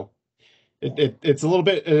agreement. So it's a little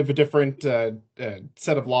bit of a different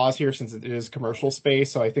set of laws here since it is commercial space.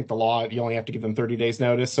 So I think the law, you only have to give them 30 days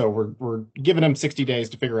notice. So we're giving them 60 days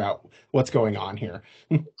to figure out what's going on here.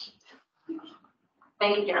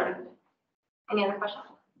 Thank you, Jeremy. Any other questions?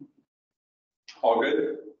 All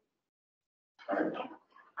good? All right.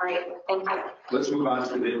 All right, thank you. Let's move on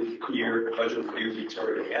to the year budget review,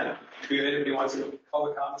 Victoria again. Do you have anybody who wants to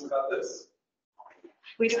public comments about this?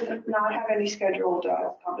 We do not have any scheduled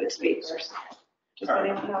public speakers. Does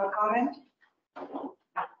anyone have a comment?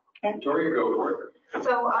 Okay. Victoria, go for it.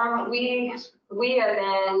 So we as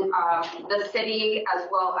in the city as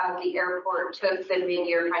well as the airport took the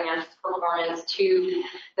mid-year financial performance to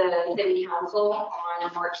the city council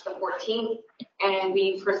on March the 14th, and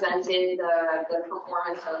we presented the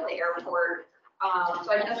performance of the airport.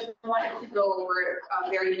 So I just wanted to go over it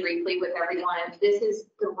very briefly with everyone. This is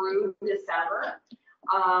through December.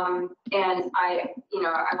 And I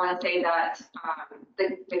want to say that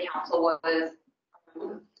the council was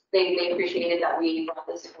they appreciated that we brought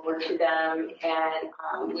this forward to them,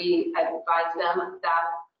 and we advised them that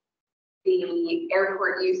the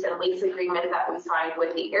airport use and lease agreement that we signed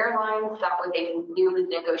with the airlines, that was a newly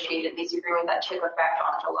negotiated lease agreement that took effect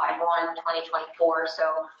on July 1, 2024.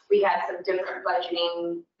 So we had some different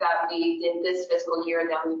budgeting that we did this fiscal year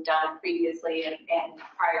than we've done previously and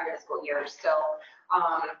prior fiscal years. So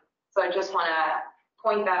so I just want to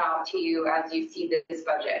point that out to you as you see this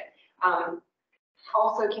budget.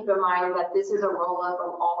 Also keep in mind that this is a roll-up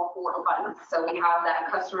of all 4 funds. So we have that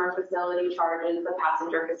customer facility charges, the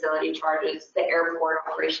passenger facility charges, the airport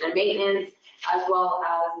operation and maintenance, as well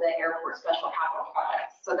as the airport special capital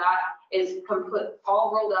projects. So that is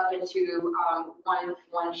all rolled up into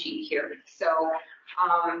one sheet here. So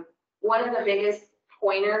one of the biggest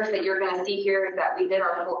pointers that you're going to see here is that we did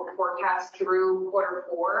our forecast through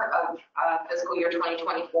Q4 of fiscal year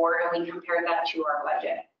 2024, and we compared that to our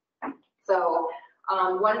budget. So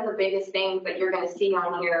one of the biggest things that you're going to see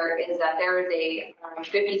on here is that there is a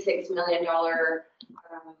 $56 million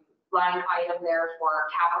line item there for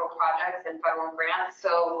capital projects and federal grants.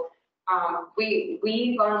 So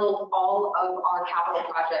we bundled all of our capital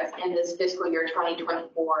projects in this fiscal year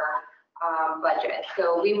 2024 budget.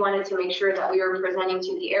 So we wanted to make sure that we were presenting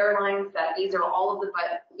to the airlines that these are all of the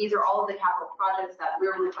capital projects that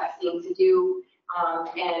we're requesting to do.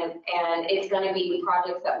 And it's going to be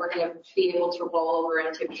projects that we're going to be able to roll over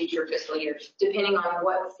into future fiscal years, depending on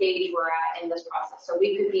what stage we're at in this process. So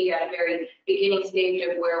we could be at a very beginning stage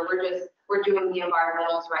of where we're doing the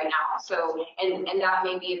environmentals right now. So, and that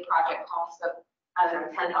may be a project cost of, I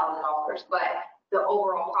don't know, $10,000, but the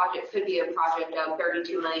overall project could be a project of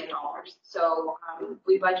 $32 million. So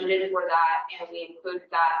we budgeted for that, and we include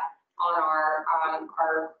that on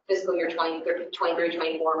our fiscal year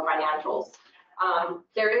 23-24 financials.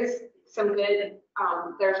 There is some good,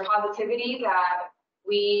 there's positivity that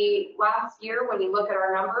last year, when you look at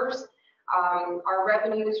our numbers, our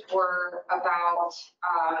revenues were about,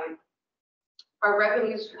 our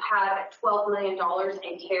revenues had $12 million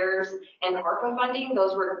in CARES and ARPA funding.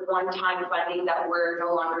 Those were one-time funding that we're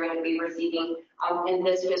no longer going to be receiving in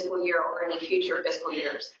this fiscal year or any future fiscal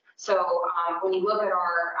years. So when you look at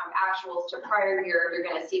our actuals to prior year, you're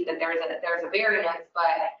going to see that there's a variance,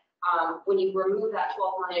 but when you remove that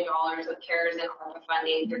 $12 million of CARES and ARPA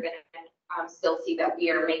funding, you're going to still see that we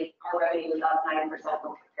are making our revenue is up 9%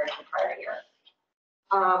 compared to prior year.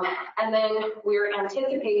 And then we're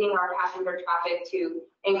anticipating our passenger traffic to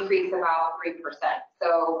increase about 3%.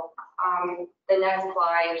 So the next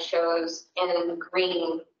slide shows in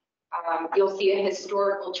green, you'll see a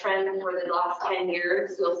historical trend for the last 10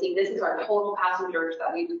 years. You'll see this is our total passengers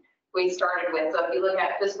that we started with. So if you look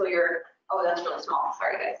at fiscal year, oh, that's really small.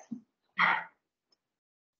 Sorry, guys.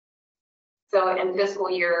 So in fiscal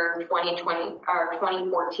year 2020 or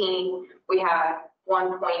 2014, we had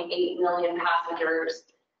 1.8 million passengers,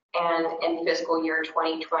 and in fiscal year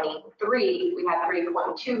 2023, we had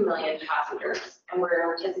 3.2 million passengers, and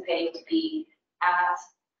we're anticipating to be at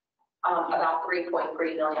about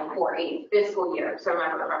 3.3 million for a fiscal year. So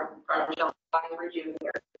remember, from July through June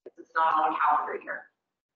here, it's not on a calendar year.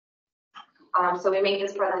 So we made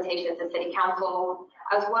this presentation to City Council,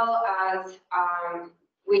 as well as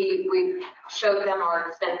we showed them our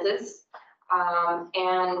expenses.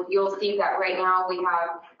 And you'll see that right now we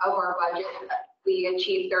have, of our budget, we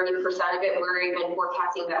achieved 30% of it. We're even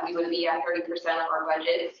forecasting that we would be at 30% of our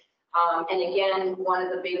budget. And again, one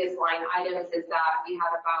of the biggest line items is that we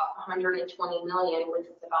have about 120 million, which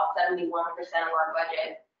is about 71% of our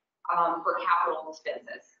budget for capital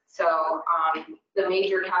expenses. So the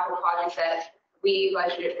major capital projects that we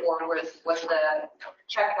budgeted for was the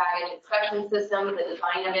check baggage inspection system, the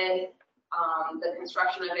design of it, the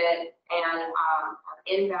construction of it, and our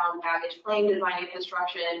inbound baggage claim design and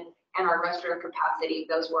construction, and our restroom capacity.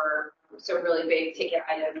 Those were some really big ticket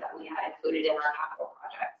items that we had included in our capital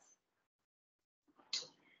projects.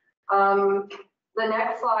 The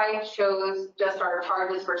next slide shows just our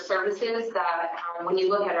charges for services that when you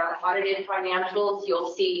look at our audited financials,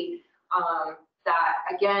 you'll see that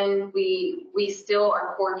again, we still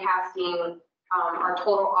are forecasting our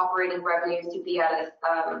total operating revenues to be at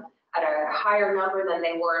a higher number than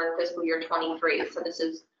they were in fiscal year 23. So this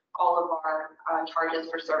is all of our charges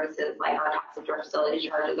for services, like our passenger facility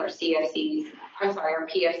charges, our CFCs, I'm sorry, our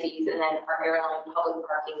PFCs, and then our airline public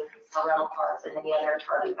parking, our rental cars, and any other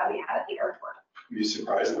charges that we had at the airport. Were you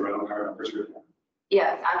surprised the rental car numbers were down?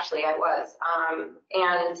 Yes, actually I was.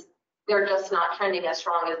 And they're just not trending as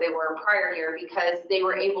strong as they were prior year because they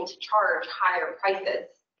were able to charge higher prices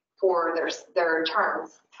for their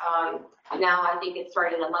terms. Now I think it's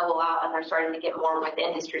starting to level out, and they're starting to get more with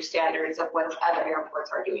industry standards of what other airports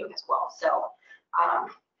are doing as well. So,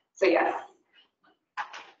 so yes.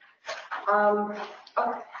 Okay.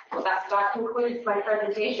 Well, that concludes my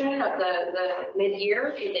presentation of the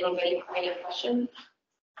mid-year. Did anybody have any questions?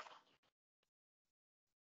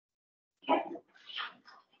 Okay.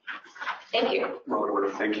 Thank you.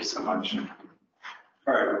 Well, thank you so much.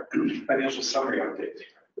 All right, financial summary update.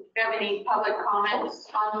 Do you have any public comments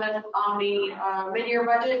on the mid-year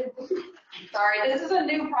budget? Sorry, this is a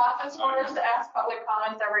new process for us to ask public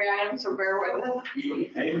comments every item, so bear with us.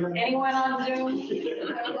 Anyone on Zoom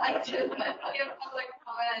would like to give public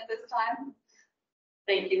comment at this time?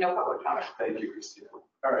 Thank you, no public comment. Thank you, Christina.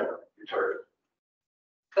 All right, your turn.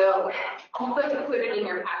 So also included in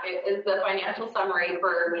your packet is the financial summary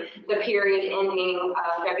for the period ending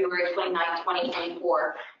February 29,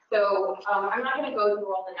 2024. So I'm not going to go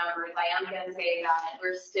through all the numbers. I am going to say that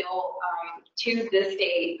we're still, to this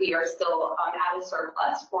date, we are still at a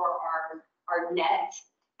surplus for our net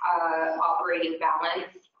operating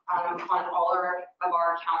balance on all of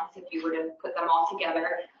our accounts if you were to put them all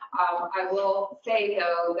together. I will say,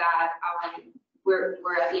 though, that we're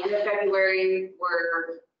at the end of February.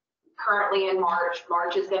 We're currently in March.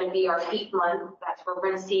 March is going to be our peak month. That's where we're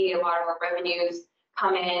going to see a lot of our revenues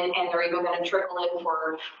come in, and they're even going to trickle in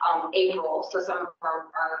for April. So some of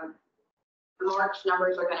our March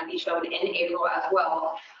numbers are going to be shown in April as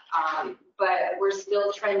well. But we're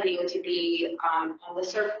still trending to be on the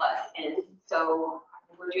surplus end. So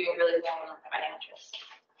we're doing really well on the financials.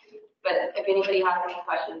 But if anybody has any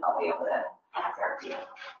questions, I'll be able to answer.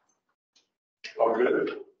 All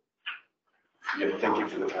good. Yeah, thank you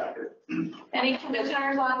for the packet. Any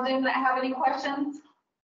commissioners on Zoom that have any questions?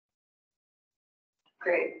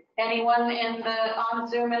 Great. Anyone on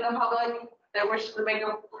Zoom in the public that wishes to make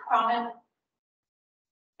a comment?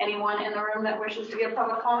 Anyone in the room that wishes to give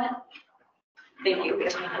public comment? Thank you. We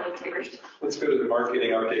have any public speakers. Let's go to the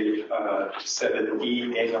marketing update.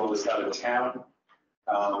 7E, annual is out of town.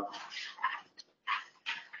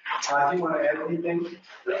 Todd, do you want to add anything?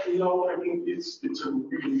 You know, I think it's a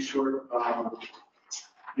really short,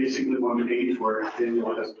 basically 1 page where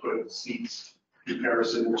Daniel has put seats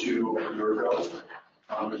comparison to a year ago.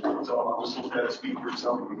 So I'll just let that speak for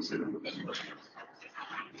itself and consider it.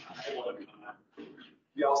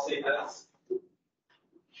 Y'all see this?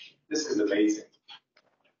 This is amazing.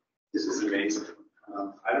 This is amazing.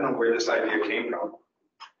 I don't know where this idea came from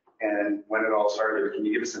and when it all started. Can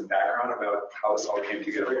you give us some background about how this all came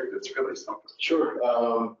together? It's really something. Sure.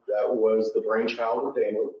 That was the brainchild of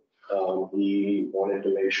Daniel. We wanted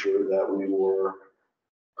to make sure that we were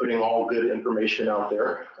putting all good information out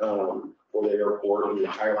there for the airport and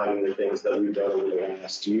highlighting the things that we've done over the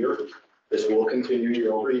last year. This will continue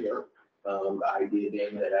year over year. The idea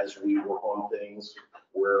being that as we work on things,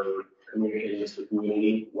 we're communicating to the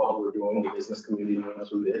community what we're doing, the business community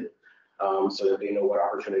as we did, so that they know what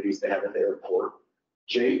opportunities they have at the airport.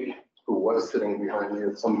 Jake, who was sitting behind me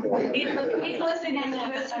at some point. He's listening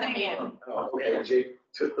and listening in. Okay, Jake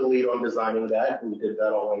took the lead on designing that. We did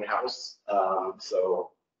that all in-house.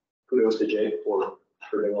 So kudos to Jake for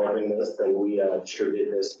developing this. And we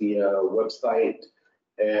distributed this via website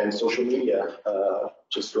and social media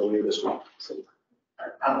just earlier this week. So.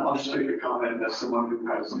 I'll just make a comment as someone who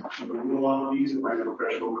has written a lot of these in my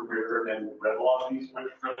professional career and read a lot of these in my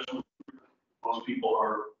professional career. Most people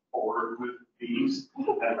are bored with these,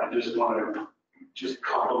 and I just want to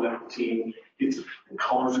compliment the team. The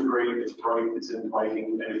colors are great, it's bright, it's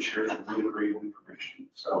inviting, and it shares really great information.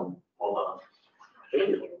 So, well done. Thank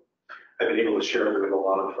you. I've been able to share it with a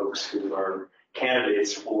lot of folks who are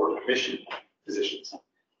candidates for commission positions.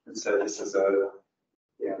 And so this is a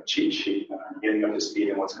cheat sheet, getting up to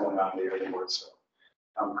speed on what's going on in the airport. So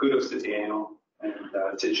kudos to Daniel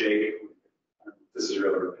and to Jake. This is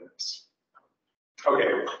really, really nice.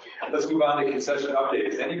 Okay, let's move on to concession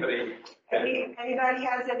updates. Anybody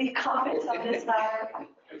has any comments on this matter?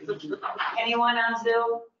 Anyone on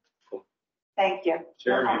Zoom? Thank you.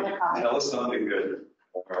 Jeremy, tell us something good.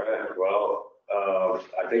 All right, well,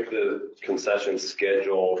 I think the concession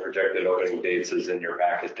schedule, projected opening dates is in your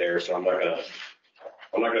packet there, so I'm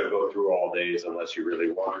not gonna go through all days unless you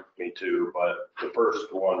really want me to, but the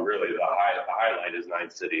first one, really, the highlight is 9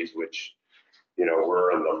 Cities, which, you know,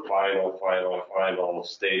 we're in the final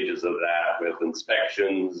stages of that with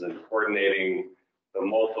inspections and coordinating the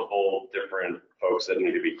multiple different folks that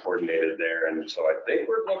need to be coordinated there. And so I think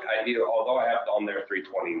although I have on there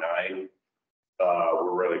 329,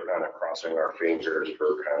 we're really kind of crossing our fingers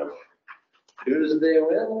for kind of Tuesday,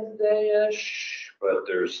 Wednesday-ish, but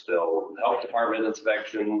there's still health department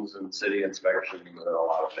inspections and city inspections and a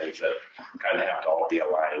lot of things that kind of have to all be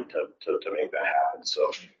aligned to make that happen.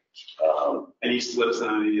 So, any slips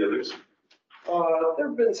on any others? There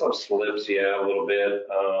have been some slips, yeah, a little bit.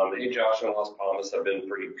 Hey, Josh and Las Palmas have been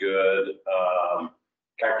pretty good.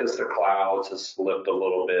 Cactus to Clouds has slipped a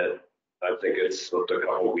little bit. I think it's slipped a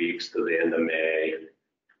couple weeks to the end of May.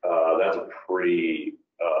 That's a pretty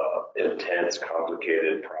intense,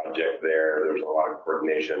 complicated project there. There's a lot of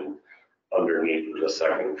coordination underneath the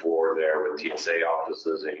second floor there with TSA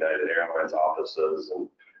offices and United Airlines offices and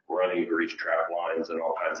running grease trap lines and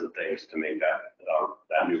all kinds of things to make that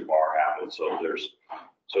new bar happen. So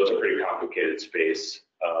it's a pretty complicated space.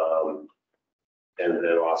 And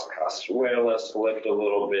then Las Cazuelas slipped a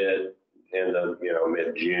little bit in the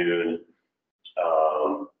mid-June.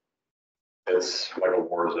 It's like a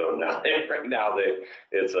war zone now. Right now they're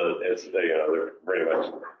pretty much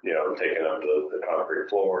taking up the concrete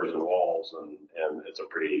floors and walls and it's a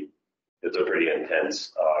pretty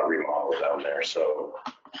intense remodel down there. So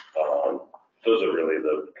those are really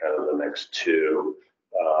the kind of the next two.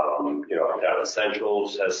 Down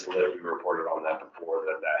Essentials has slipped. We reported on that before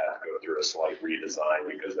that has to go through a slight redesign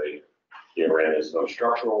because they ran into some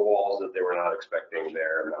structural walls that they were not expecting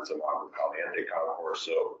there, and that's an Agua Caliente concourse.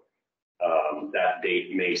 So That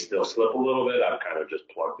date may still slip a little bit. I've kind of just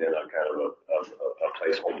plugged in a kind of a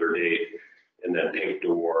placeholder date. And then Pink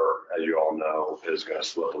Door, as you all know, is going to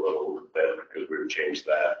slip a little bit because we've changed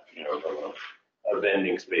that, from a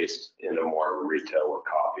vending space into more retail with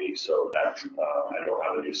coffee. So that's, I don't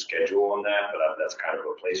have a new schedule on that, but that's kind of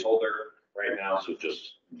a placeholder right now. So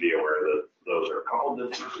just be aware that those are called.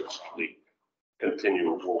 We'll continue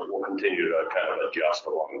to kind of adjust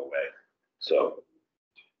along the way. So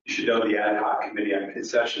you should know the ad hoc committee on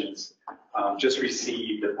concessions just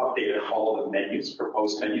received an update on all the menus,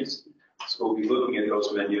 proposed menus. So we'll be looking at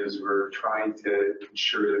those menus. We're trying to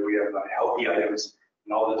ensure that we have healthy items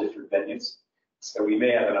in all the different menus. So we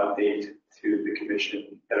may have an update to the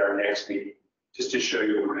commission at our next meeting, just to show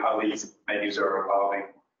you how these menus are evolving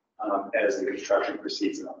as the construction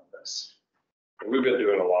proceeds on this. We've been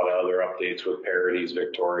doing a lot of other updates with Parodies,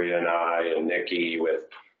 Victoria and I and Nikki, with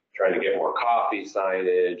trying to get more coffee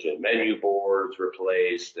signage and menu boards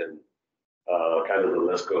replaced, and kind of the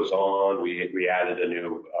list goes on. We added a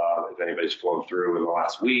new, if anybody's flown through in the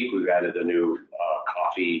last week, we've added a new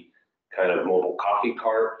coffee, kind of mobile coffee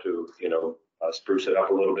cart to, spruce it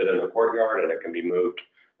up a little bit in the courtyard, and it can be moved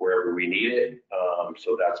wherever we need it.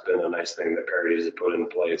 So that's been a nice thing that Parodies has put in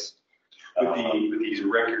place. With these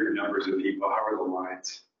record numbers of people, how are the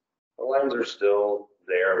lines? The lines are still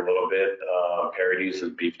there a little bit. Parodies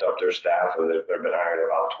has beefed up their staff, and they've been hiring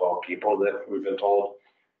about 12 people that we've been told.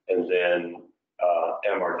 And then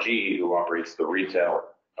MRG, who operates the retail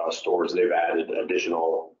stores, they've added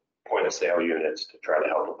additional point of sale units to try to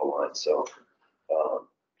help with the lines. So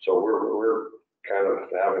we're kind of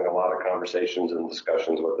having a lot of conversations and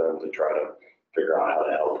discussions with them to try to figure out how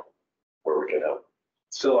to help where we can help.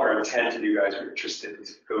 Still, our intent, if you guys are interested,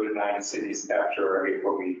 is to go to 9 cities after our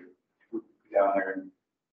April meeting, down there and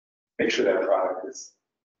make sure that product is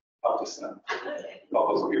up to snuff. All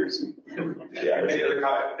those beers. Yeah,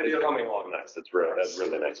 it's coming along nice. That's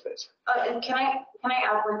really nice space. And can I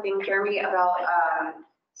add one thing, Jeremy, about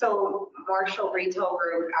so Marshall Retail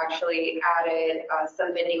Group actually added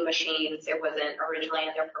some vending machines. It wasn't originally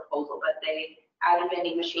in their proposal, but they added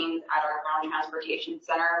vending machines at our ground transportation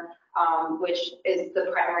center, which is the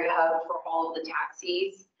primary hub for all of the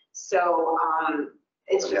taxis. So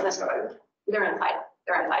it's just they're inside,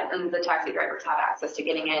 and the taxi drivers have access to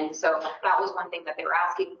getting in. So that was one thing that they were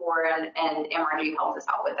asking for, and MRG helped us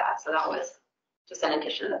out with that. So that was just an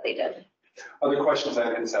addition that they did. Other questions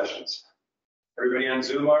on concessions? Everybody on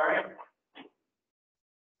Zoom, all right?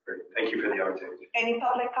 Great. Thank you for the opportunity. Any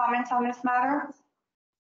public comments on this matter?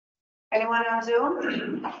 Anyone on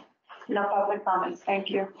Zoom? No public comments. Thank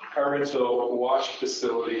you. Carmen, so wash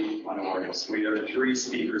facility on awareness. We have 3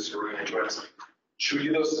 speakers who are going to join us. Should we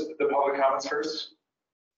do the public comments first?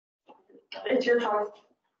 It's your choice.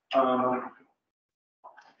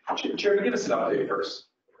 Jeremy, give us an update first.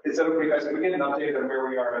 Is that okay, guys? Can we get an update on where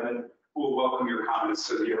we are, and then we'll welcome your comments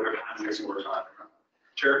so that you have a context of what we're talking about.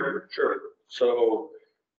 Jeremy? Sure. So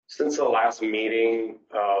since the last meeting,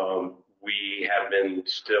 we have been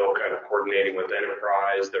still kind of coordinating with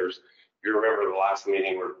Enterprise. You remember the last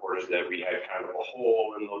meeting reported that we had kind of a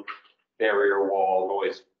hole in the barrier wall,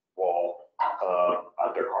 noise wall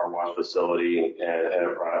at their car wash facility, and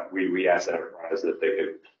Enterprise, we asked Enterprise if they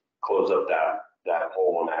could close up that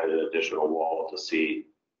hole and add an additional wall to see,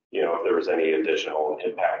 if there was any additional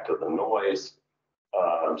impact to the noise.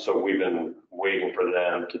 So we've been waiting for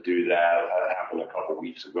them to do that. That happened a couple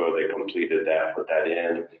weeks ago. They completed that, put that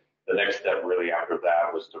in. The next step really after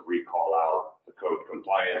that was to recall out the code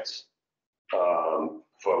compliance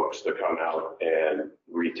folks to come out and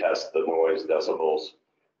retest the noise decibels.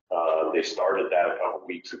 They started that a couple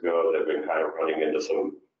weeks ago. They've been kind of running into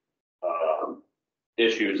some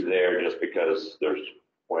issues there just because there's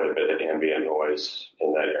quite a bit of ambient noise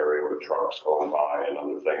in that area with trucks going by and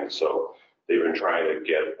other things. So they've been trying to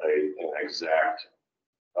get an exact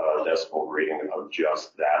decibel reading of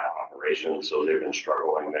just that operation. So they've been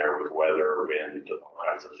struggling there with weather, wind, all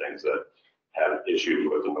kinds of things that have issues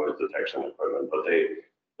with the noise detection equipment. But they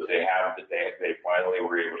finally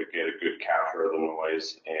were able to get a good capture of the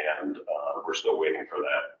noise, and we're still waiting for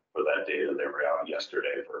that data. They were out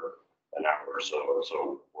yesterday for an hour or so.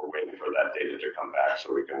 So we're waiting for that data to come back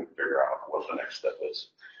so we can figure out what the next step is.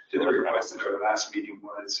 The request at our last meeting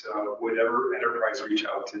was would Enterprise reach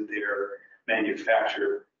out to their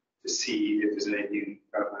manufacturer to see if there's anything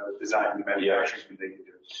design and manufacturing they can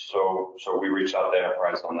do. So we reached out to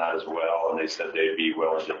Enterprise on that as well, and they said they'd be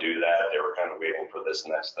willing to do that. They were kind of waiting for this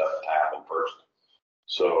next step to happen first.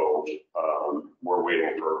 So we're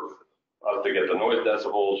waiting for us to get the noise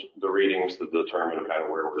decibels, the readings to determine kind of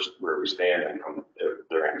where we stand and if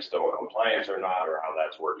they're still in compliance or not, or how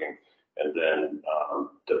that's working. And then,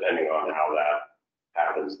 depending on how that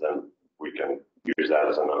happens, then we can use that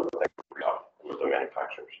as another thing with the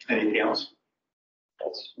manufacturers. Anything else?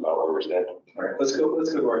 That's about where we're standing. All right, let's go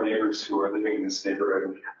to our neighbors who are living in this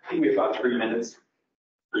neighborhood. I think we have about 3 minutes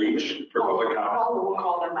for each for public comment. We'll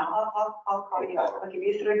call them out. I'll call you out. I'll give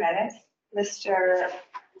you 3 minutes. Mr.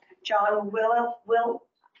 John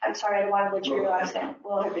I'm sorry, I want to butcher your last name.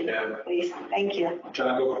 Willoughby, please. Thank you.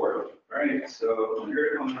 John, go for it. All right, so I'm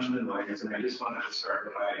here to comment on the noise, and I just wanted to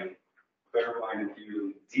start by clarifying a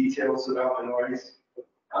few details about the noise.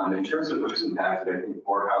 In terms of who's impacted, I think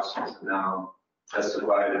four houses have now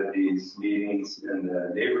testified at these meetings, and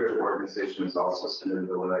the neighborhood organization has also submitted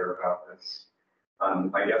a letter about this.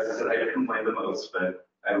 I guess that I complain the most, but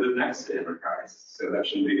I live next to Enterprise, so that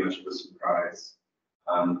shouldn't be much of a surprise.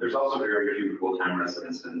 There's also very few full-time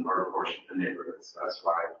residents in our portion of the neighborhood, so that's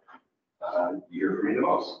why you hear from me the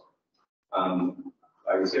most.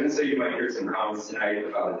 I was going to say you might hear some comments tonight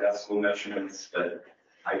about the decibel measurements, but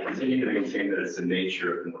I continue to maintain that it's the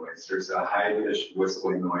nature of the noise. There's a high-pitched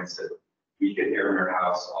whistling noise that we could hear in our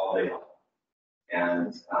house all day long.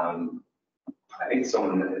 And I think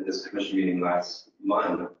someone at this commission meeting last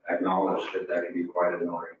month acknowledged that that can be quite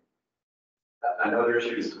annoying. Another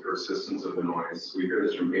issue is the persistence of the noise. We hear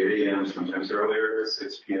this from 8 a.m., sometimes earlier,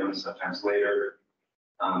 6 p.m., sometimes later.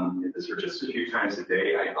 If this were just a few times a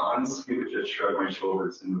day, I honestly would just shrug my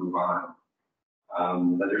shoulders and move on.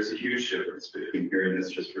 But there's a huge difference between hearing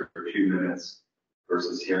this just for a few minutes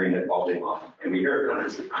versus hearing it all day long. And we hear it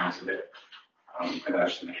hundreds of times a day. I've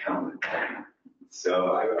actually counted.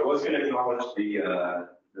 So I was going to acknowledge the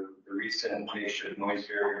recent nation noise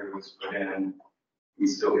barrier that was put in. We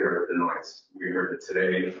still hear the noise. We heard it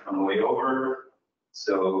today on the way over.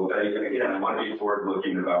 So again, I want to be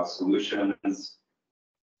forward-looking about solutions.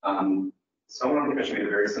 Someone on the commission made a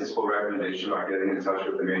very sensible recommendation about getting in touch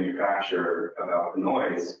with the manufacturer about the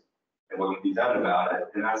noise and what can be done about it.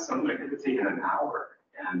 And that's something that could have taken an hour,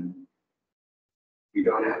 and we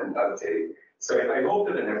don't have an update. So I hope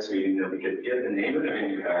at the next meeting that we could get the name of the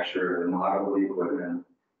manufacturer, the model of the equipment,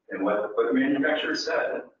 and what the manufacturer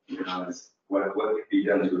said, you know, is what could be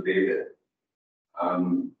done to abate it.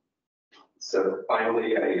 So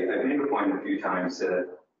finally, I made a point a few times that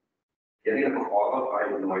getting a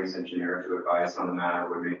qualified noise engineer to advise on the matter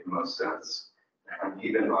would make the most sense. I'm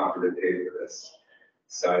even offered to pay for this.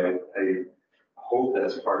 So I hope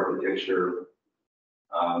that's part of the picture.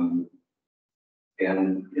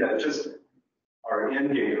 And yeah, just our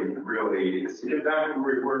end game really is to get back to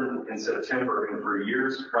where we were in September and for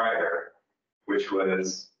years prior, which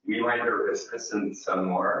was we mind our business in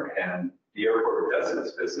Sunmore and the airport does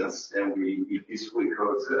its business, and we peacefully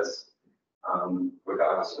coexist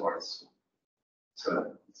without this noise.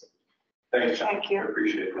 So thanks, John. Thank you. I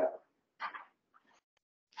appreciate that.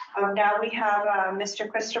 Now we have Mr.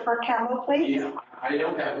 Christopher Campbell, please. Yeah, I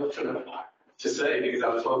don't have much to say because I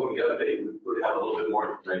was hoping the other day we would have a little bit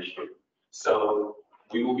more information. So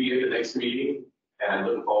we will be at the next meeting and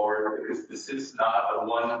look forward because this is not a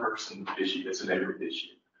one-person issue, it's a neighborhood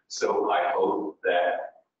issue. So I hope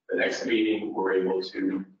that the next meeting we're able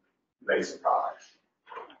to make some progress.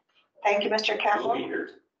 Thank you, Mr. Campbell.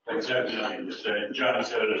 Thanks, John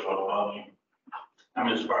said it as well. I'm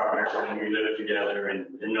his partner and we live together,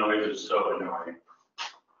 and the noise is so annoying.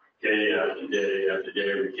 Day after day after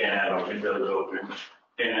day, we can't have our windows open,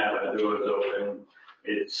 can't have our doors open.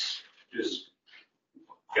 It's just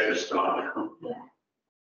gotta stop.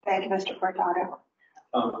 Thank you, Mr. Furtado.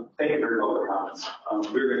 Thank you for all the comments.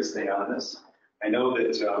 We're going to stay on this. I know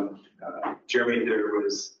that Jeremy,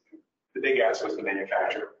 the big ask was the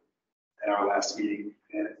manufacturer in our last meeting,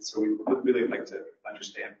 and so we would really like to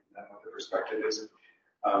understand what the perspective is.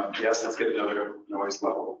 Yes, let's get another noise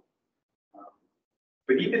level.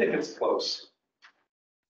 But even if it's close,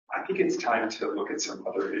 I think it's time to look at some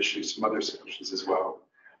other issues, some other solutions as well.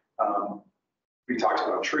 We talked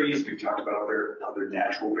about trees, we've talked about other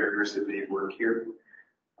natural barriers that may work here.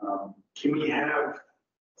 Can we have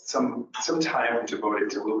some time devoted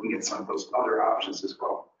to looking at some of those other options as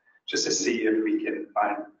well, just to see if we can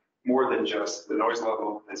find more than just the noise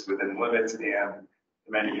level is within limits and the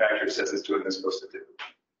manufacturer says it's doing what it's supposed to do.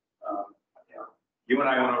 You and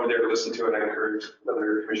I went over there to listen to it. I encourage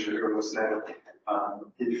other commissioners to go listen to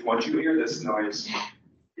it. Once you hear this noise,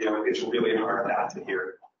 it's really hard not to hear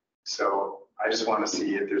it. So I just want to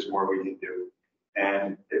see if there's more we can do.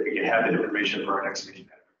 And if we can have that information for our next meeting.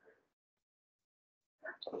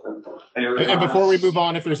 And before we move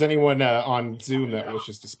on, if there's anyone on Zoom that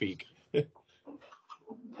wishes to speak.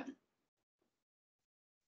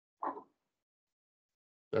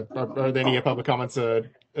 Are there any public comments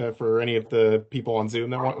for any of the people on Zoom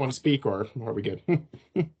that want to speak, or are we good?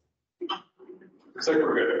 Looks like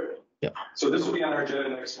we're good. Yeah. So this will be on our agenda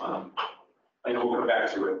next month. I know we'll come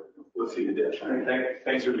back to it. Let's see the ditch.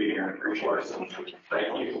 Thanks for being here. I appreciate it.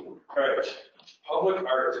 Thank you. All right. Public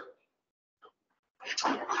art.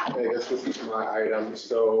 I guess this is my item.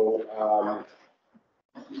 So,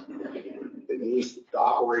 the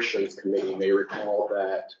operations committee may recall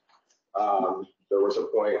that there was a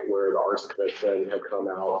point where the Arts Commission had come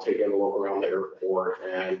out, taken a look around the airport,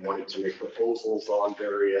 and wanted to make proposals on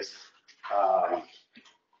various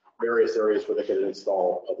areas where they could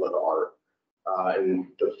install public art. And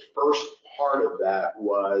the first part of that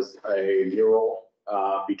was a mural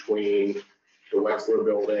between the Wexler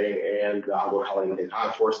building and the Agua Caliente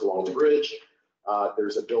concourse along the bridge.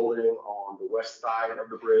 There's a building on the west side of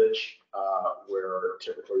the bridge where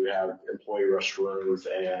typically you have employee restrooms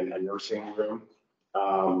and a nursing room.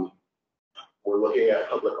 We're looking at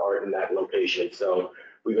public art in that location. So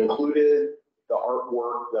we've included the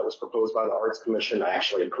artwork that was proposed by the Arts Commission,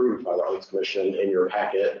 actually approved by the Arts Commission, in your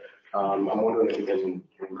packet. I'm wondering if you can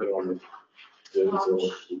put it on Zoom. I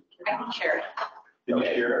can share it.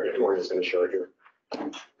 Okay, Victoria's going to share it here.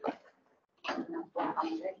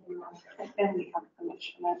 And we have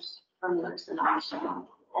commissioners from Nurse and National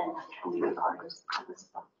and community artists as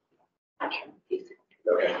well.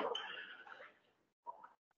 Okay.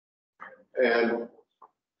 And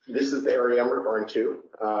this is the area I'm referring to,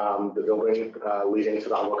 the building leading to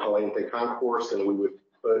the Agua Caliente concourse, and we would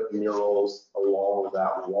put murals along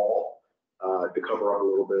that wall to cover up a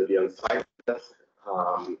little bit of the unsightliness.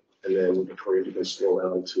 And then Victoria, you can scroll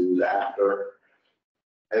down to the after.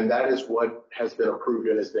 And that is what has been approved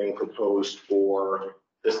and is being proposed for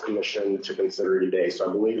this commission to consider today. So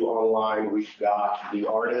I believe online we've got the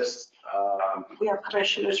artists. We have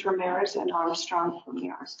Commissioners Ramirez and Armstrong from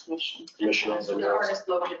the Arts Commission. Commissioners The Ramirez. artist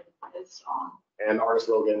Logan is on. And Artist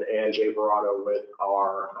Logan and Jay Barato with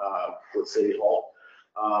with City Hall.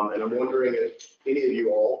 And I'm wondering if any of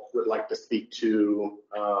you all would like to speak to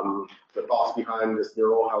the thoughts behind this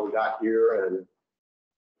mural, how we got here, and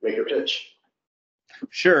make your pitch.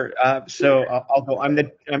 Sure. So I'll go. I'm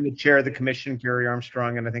the chair of the commission, Gary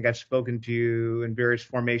Armstrong, and I think I've spoken to you in various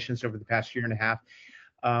formations over the past year and a half.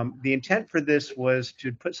 The intent for this was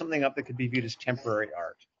to put something up that could be viewed as temporary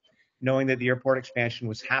art, knowing that the airport expansion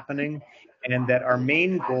was happening, and that our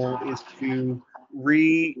main goal is to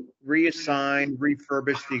reassign,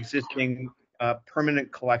 refurbish the existing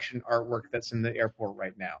permanent collection artwork that's in the airport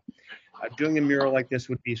right now. Doing a mural like this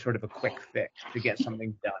would be sort of a quick fix to get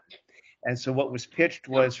something done. And so what was pitched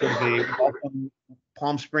was sort of a welcome,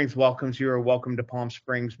 Palm Springs welcomes you, or welcome to Palm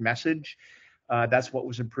Springs message. That's what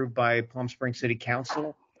was approved by Palm Springs City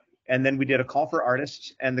Council. And then we did a call for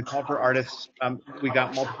artists, and the call for artists, we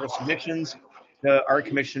got multiple submissions. The Art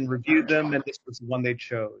Commission reviewed them, and this was the one they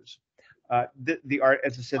chose. The art,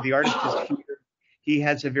 as I said, the artist is here. He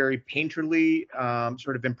has a very painterly,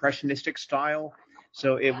 sort of impressionistic style.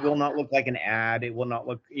 So it will not look like an ad. It will not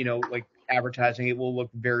look, like advertising. It will look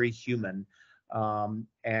very human.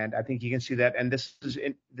 And I think you can see that. And this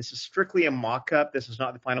is strictly a mock-up. This is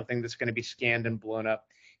not the final thing that's going to be scanned and blown up.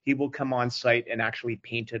 He will come on site and actually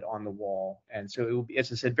paint it on the wall. And so it will be, as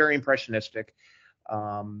I said, very impressionistic.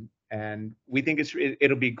 And we think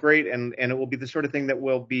it'll be great, and it will be the sort of thing that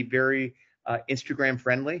will be very Instagram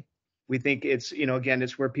friendly. We think it's, again,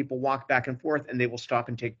 it's where people walk back and forth and they will stop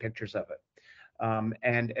and take pictures of it.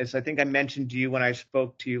 And as I think I mentioned to you when I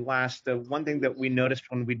spoke to you last, the one thing that we noticed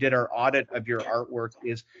when we did our audit of your artwork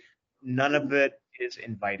is none of it is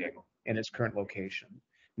inviting in its current location.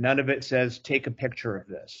 None of it says, take a picture of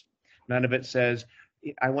this. None of it says,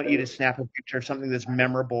 I want you to snap a picture of something that's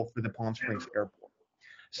memorable for the Palm Springs Airport.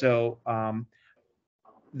 So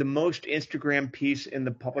the most Instagram piece in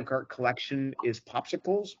the public art collection is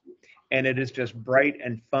popsicles, and it is just bright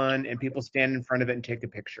and fun, and people stand in front of it and take a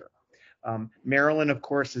picture. Marilyn, of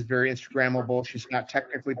course, is very Instagrammable. She's not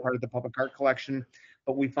technically part of the public art collection,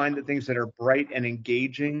 but we find that things that are bright and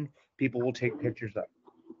engaging, people will take pictures of.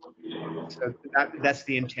 So that's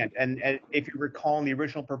the intent. And if you recall in the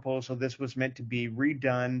original proposal, this was meant to be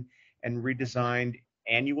redone and redesigned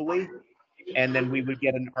annually. And then we would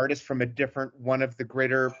get an artist from a different one of the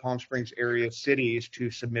greater Palm Springs area cities to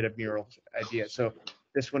submit a mural idea. So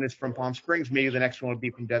this one is from Palm Springs. Maybe the next one would be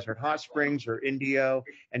from Desert Hot Springs or Indio,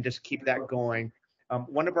 and just keep that going.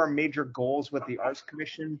 One of our major goals with the Arts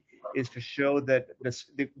Commission is to show that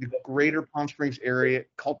the greater Palm Springs area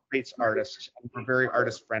cultivates artists, and we're very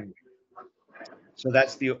artist friendly. So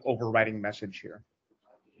that's the overriding message here.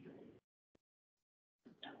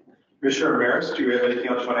 Commissioner Ramirez, do you have anything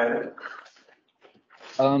else you want to add?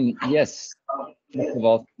 Yes. First of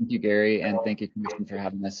all, thank you, Gary, and thank you, Commission, for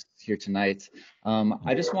having us here tonight.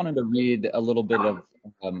 I just wanted to read a little bit of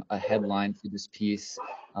a headline for this piece.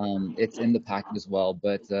 It's in the packet as well,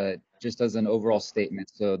 but just as an overall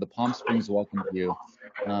statement. So the Palm Springs welcomes you.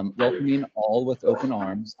 Welcoming all with open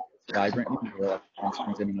arms, vibrant and rural at Palm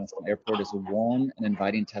Springs International Airport is a warm and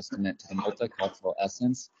inviting testament to the multicultural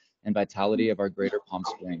essence and vitality of our greater Palm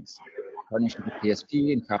Springs. Partnership with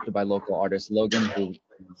PSP and crafted by local artist Logan, who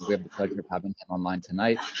we have the pleasure of having him online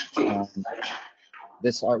tonight.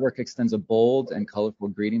 This artwork extends a bold and colorful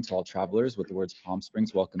greeting to all travelers with the words Palm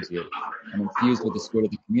Springs welcomes you. And infused with the spirit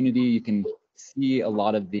of the community, you can see a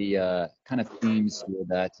lot of the kind of themes here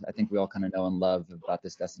that I think we all kind of know and love about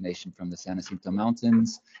this destination, from the San Jacinto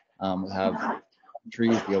Mountains. We have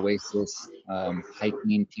trees, the oasis,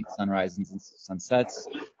 hiking, peak sunrises and sunsets,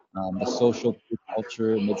 the social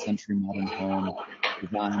culture, mid-century modern home,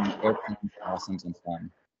 design, airplanes, blossoms, and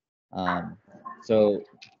fun. So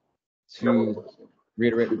to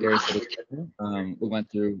reiterate what Gary said, we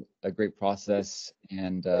went through a great process,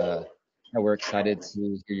 and we're excited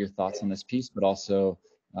to hear your thoughts on this piece, but also,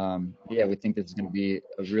 we think this is going to be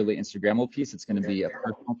a really Instagrammable piece. It's going to be a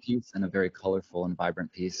personal piece and a very colorful and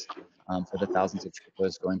vibrant piece for the thousands of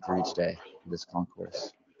travelers going through each day for this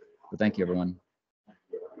concourse. So thank you, everyone.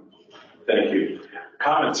 Thank you.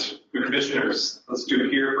 Comments from commissioners? Let's do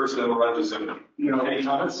it here first, then we'll run to Zoom. Any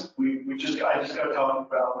comments? I just got to talk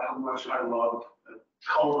about how much I love the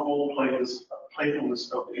colorful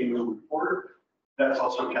playfulness of a new reporter. That's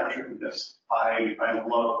also captured in this. I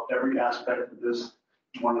love every aspect of this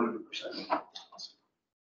 100%.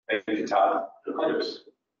 Thank you, Todd. Others?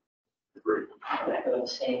 Great.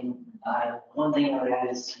 One thing I would add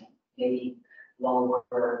is maybe while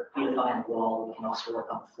we're beautifying the wall, we can also work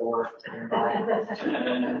on the floor. I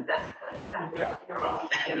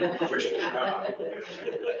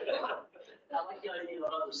like the idea of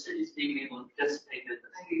other cities being able to participate in this.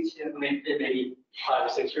 Maybe 5 or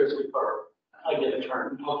 6 years before I get a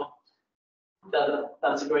turn.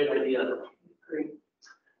 That's a great idea. Great.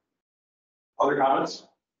 Other comments?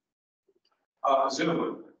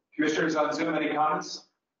 Zoom. Commissioners on Zoom, any comments?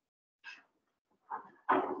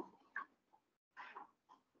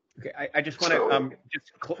 Okay, I just want to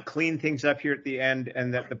just clean things up here at the end,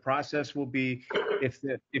 and that the process will be,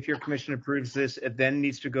 if your commission approves this, it then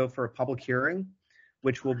needs to go for a public hearing,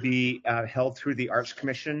 which will be held through the Arts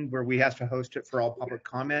Commission, where we have to host it for all public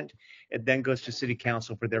comment. It then goes to City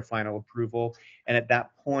Council for their final approval, and at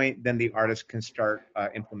that point, then the artist can start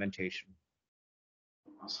implementation.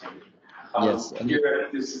 Yes. I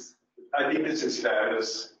think this is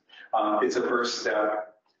fabulous. It's a first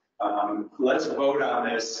step. Let's vote on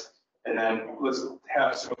this, and then let's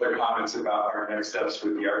have some other comments about our next steps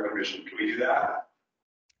with the Art Commission. Can we do that?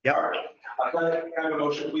 Yeah. All right. I'd like to have a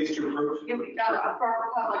motion, please, to approve. We got a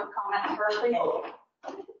public comment first, please.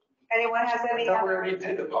 Anyone has any? No, we already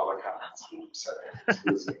did the public comments. Any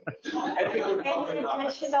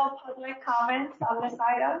additional public comments on this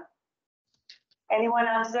item? Anyone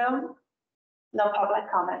on Zoom? No public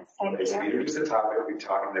comments. Thank Let's you. introduce the topic. We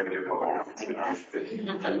talk and then we do public comments.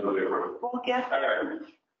 We'll get. All right.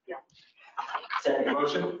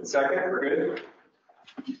 Motion, second, we're good.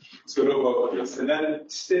 So we'll vote this, and then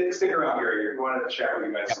stick around here. You want to chat with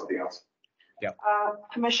you guys something else? Yeah.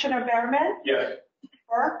 Commissioner Behrman? Yes.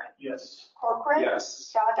 Burke? Yes. Corcoran?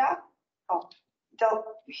 Yes. Dada? Del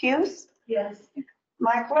Hughes? Yes.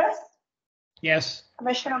 Michaelis? Yes.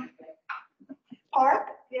 Commissioner Park?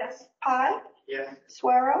 Yes. Pye? Yes.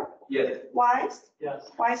 Suero? Yes. Wise?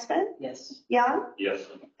 Yes. Weissman? Yes. Young? Yes.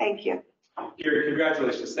 Thank you. Gary,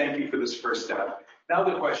 congratulations. Thank you for this first step. Now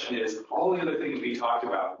the question is, all the other things we talked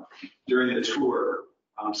about during the tour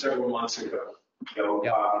several months ago,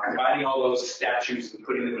 combining all those statues and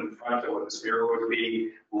putting them in front of what the spirit would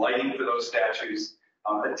be, lighting for those statues,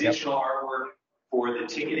 additional artwork for the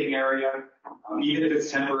ticketing area, even if it's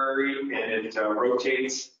temporary and it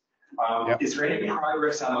rotates. Is there any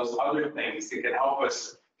progress on those other things that can help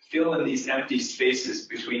us fill in these empty spaces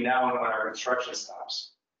between now and when our construction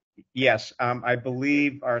stops? Yes, I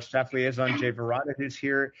believe our staff liaison, Jay Verada, who's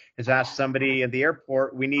here, has asked somebody at the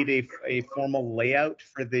airport, we need a formal layout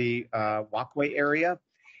for the walkway area.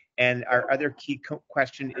 And our other key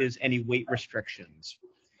question is any weight restrictions.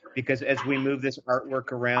 Because as we move this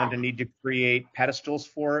artwork around and need to create pedestals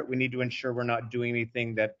for it, we need to ensure we're not doing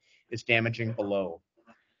anything that is damaging below.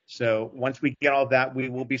 So once we get all that, we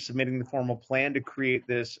will be submitting the formal plan to create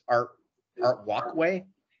this art walkway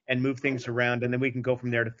and move things around, and then we can go from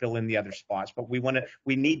there to fill in the other spots. But we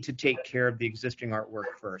need to take care of the existing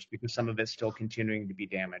artwork first, because some of it's still continuing to be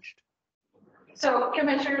damaged. So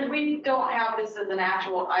commissioners, we don't have this as an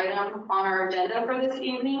actual item on our agenda for this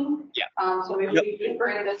evening. Yeah. So maybe we can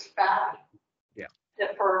bring this back. Yeah.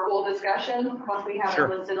 For a full discussion, once we have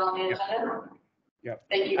Sure. it listed on the agenda. Yeah.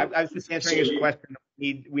 Thank you. I was just answering his question.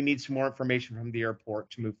 We need some more information from the airport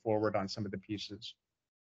to move forward on some of the pieces.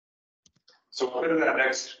 So we'll put it at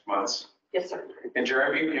next month's. Yes, sir. And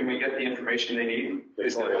Jeremy, can we get the information they need?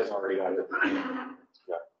 It's already got it.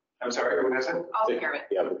 I'm sorry, what is it? I'll take care of it.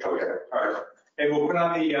 Yeah. Okay, all right. And we'll put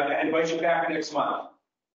on the, and invite you back next month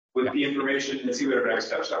with the information and see what our next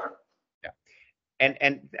steps are.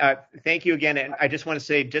 And thank you again. And I just want to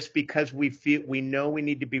say, just because we know we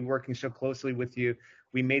need to be working so closely with you,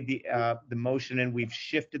 we made the motion and we've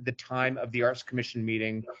shifted the time of the Arts Commission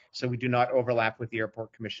meeting so we do not overlap with the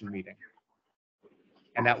Airport Commission meeting.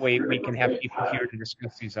 And that way we can have people here to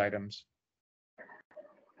discuss these items.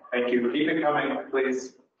 Thank you. Keep it coming,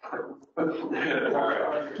 please. All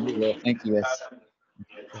right. Thank you, guys.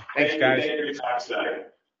 Thanks, guys. Thank you for your time today.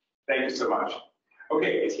 Thank you so much.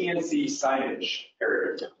 Okay, TNC signage,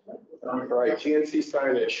 Eric. All right, TNC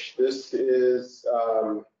signage. This is,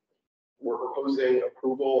 we're proposing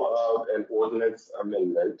approval of an ordinance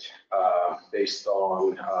amendment based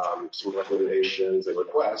on some recommendations and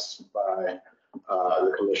requests by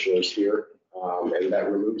the commissioners here. And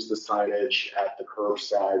that removes the signage at the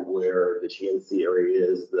curbside where the TNC area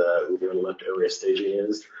is, the Uber and Lyft area staging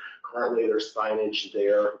is. Currently, there's signage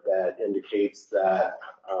there that indicates that,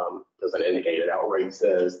 doesn't indicate it outright,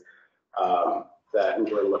 says that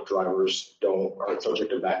Uber and Lyft drivers aren't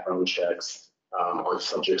subject to background checks, aren't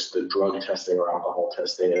subject to drug testing or alcohol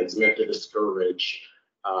testing, and it's meant to discourage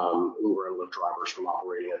Uber and Lyft drivers from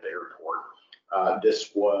operating at the airport.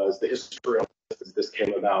 This was the history of this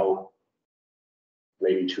came about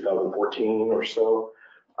maybe 2014 or so,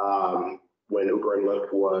 when Uber and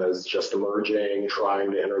Lyft was just emerging,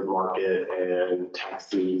 trying to enter the market, and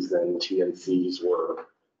taxis and TNCs were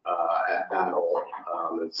at battle.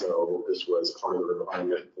 And so this was part of the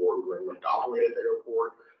requirement for Uber and Lyft to operate at the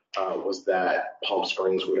airport, was that Palm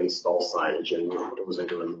Springs would install signage, and it was going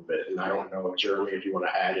to remove it. And I don't know, Jeremy, if you want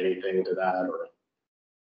to add anything to that or.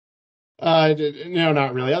 No,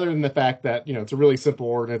 not really. Other than the fact that, it's a really simple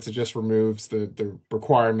ordinance. It just removes the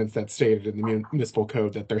requirements that stated in the municipal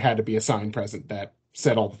code that there had to be a sign present that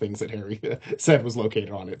said all the things that Harry said was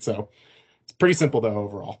located on it. So it's pretty simple though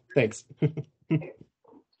overall. Thanks. Okay,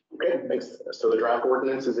 thanks. So the draft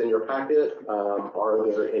ordinance is in your packet. Are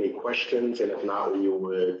there any questions? And if not, we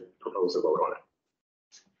would propose a vote on it.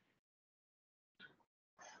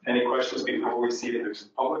 Any questions before we see if there's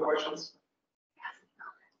public questions?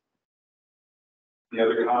 Any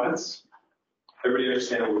other comments? Everybody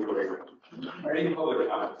understand what we're doing? Any public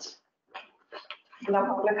comments? No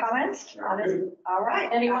public comments? All right.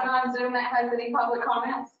 Anyone on Zoom that has any public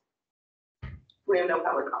comments? We have no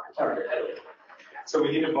public comments. All right. So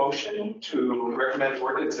we need a motion to recommend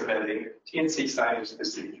ordinance amending TNC signage to the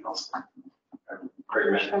city council.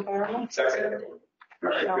 Commissioner Berman? Second. All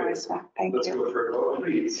right, good. Thank Let's you. go for a vote,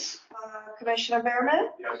 please. Commissioner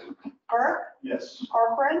Berman? Yes. Burke? Yes.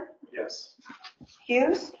 Corcoran? Yes.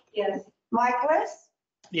 Hughes? Yes. Michaelis?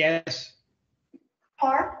 Yes.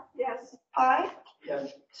 Park? Yes. Pye?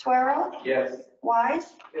 Yes. Swearell? Yes.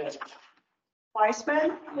 Wise? Yes.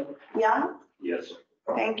 Weissman? Young? Yes.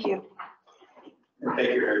 Thank you.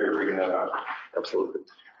 Thank you, Harry, for bringing that up. Absolutely.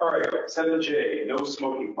 All right, 7J, no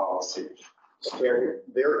smoking policy.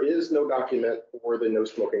 There is no document for the no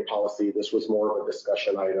smoking policy. This was more of a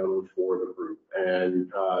discussion item for the group.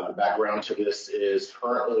 And the background to this is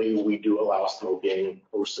currently we do allow smoking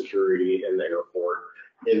post security in the airport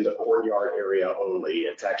in the courtyard area only.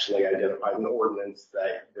 It's actually identified in the ordinance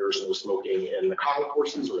that there's no smoking in the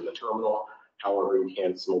concourses or in the terminal. However, you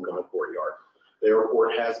can smoke in the courtyard. The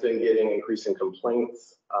airport has been getting increasing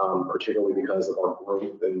complaints, particularly because of our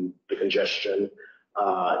growth and the congestion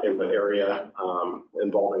in the area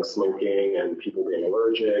involving smoking and people being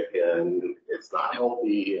allergic, and it's not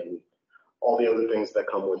healthy and all the other things that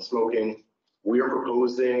come with smoking. We are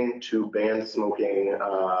proposing to ban smoking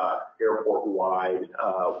airport-wide,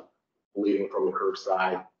 leading from the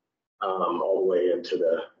curbside all the way into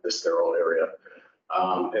the sterile area.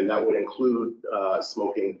 And that would include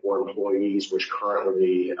smoking for employees, which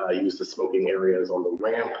currently use the smoking areas on the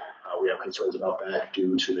ramp. We have concerns about that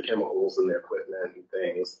due to the chemicals in the equipment and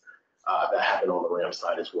things that happen on the ramp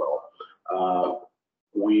side as well.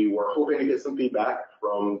 We were hoping to get some feedback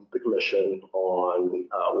from the commission on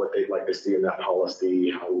what they'd like to see in that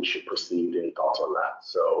policy, how we should proceed, any thoughts on that.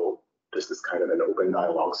 So this is kind of an open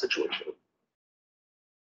dialogue situation.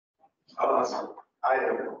 I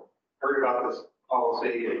have heard about this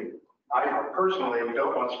policy, and I personally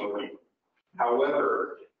don't want smoking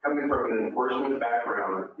However, coming from an enforcement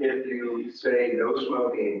background, if you say no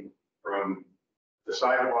smoking from the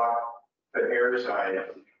sidewalk to airside,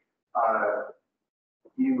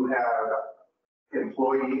 you have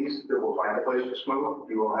employees that will find a place to smoke.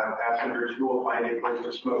 You will have passengers who will find a place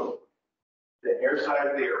to smoke. The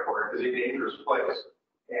airside of the airport is a dangerous place.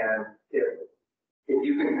 And if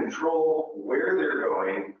you can control where they're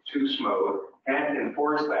going to smoke and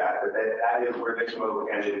enforce that is where they smoke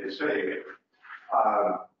and it is safe,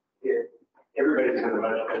 everybody's in a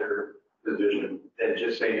much better position than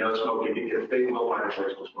just say no smoking because they will find a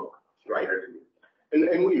place to smoke. Right.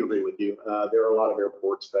 And we agree with you. There are a lot of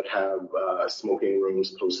airports that have smoking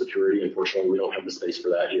rooms post security. Unfortunately, we don't have the space for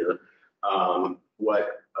that here.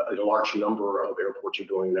 What a large number of airports are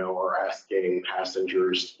doing now are asking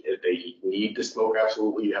passengers if they need to smoke.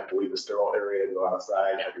 Absolutely, you have to leave the sterile area and go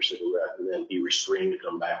outside, have your cigarette, and then be restrained to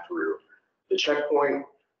come back through the checkpoint.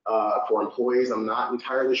 For employees, I'm not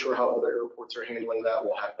entirely sure how other airports are handling that.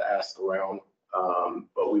 We'll have to ask around,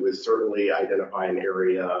 but we would certainly identify an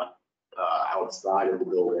area outside of the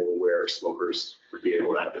building where smokers would be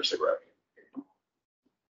able to have their cigarette.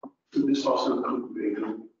 Would this also include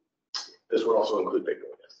vaping? This would also include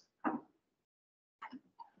vaping, yes.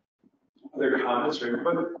 Other comments or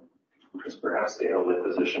input? Because perhaps the only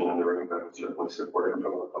position in the room that would certainly support it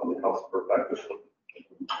from a public health perspective.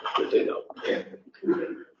 Good to know. Yeah.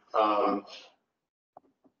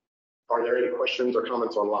 Are there any questions or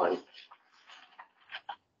comments online?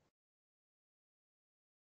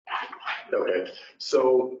 Okay,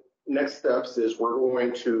 so next steps is we're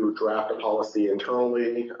going to draft a policy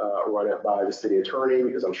internally, run it by the city attorney,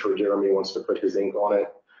 because I'm sure Jeremy wants to put his ink on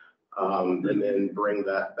it, and then bring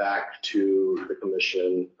that back to the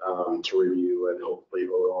commission to review and hopefully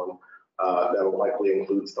vote on. That will likely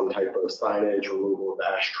include some type of signage, removal of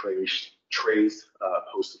ashtrays,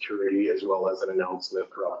 post security, as well as an announcement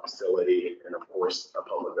throughout the facility, and of course, a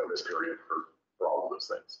public notice period for all of those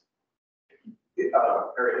things.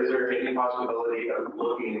 Or is there any possibility of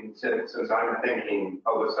looking, since I'm thinking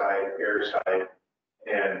public side, air side,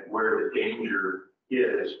 and where the danger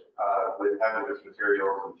is with hazardous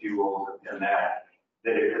materials and fuels and that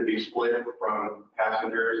it could be split from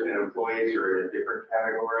passengers and employees or in a different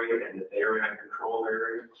category and that they are in a controlled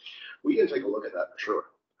area? We can take a look at that for sure.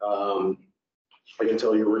 I can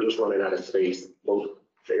tell you we're just running out of space, both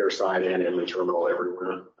the air side and in the terminal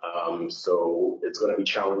everywhere. So it's going to be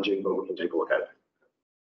challenging, but we can take a look at it.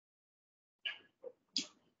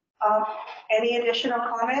 Any additional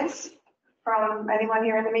comments from anyone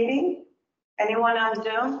here in the meeting? Anyone on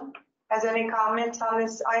Zoom has any comments on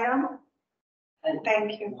this item?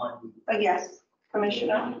 Thank you. Yes,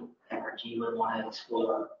 Commissioner. NRG would want to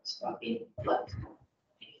explore being like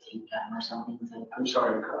 15 time or something. I'm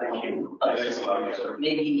sorry, thank you.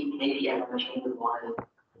 Maybe NRG would want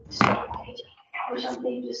to start or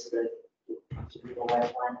something just to keep the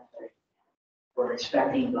lifeline. We're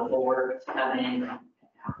expecting before coming.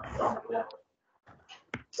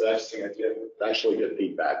 So that's actually good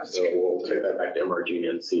feedback. So we'll take that back to MRG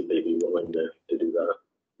and see if they'd be willing to do that.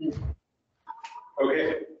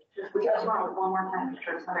 Okay. We just want one more time,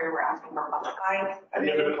 because somebody were asking for public.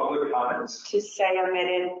 Any other public comments? To say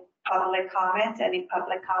omitted public comments. Any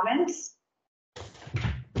public comments?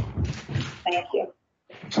 Thank you.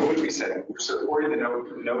 So what did we say? We're supporting the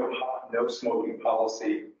no smoking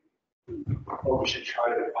policy. Or we should try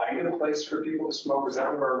to find a place for people to smoke. Is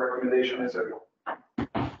that what our recommendation is?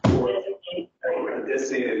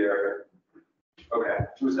 Designated area. Okay.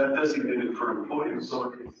 Was that designated for employees?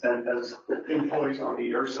 So and as employees on the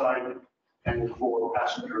air side and for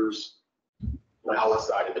passengers?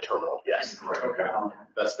 Outside of the terminal, yes. Okay.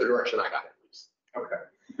 That's the direction I got it. Okay.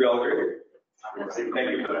 We all agree?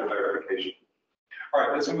 Thank you for that clarification. All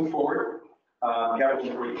right, let's move forward. Capital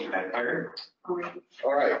improvement, Harry.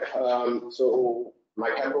 All right. So my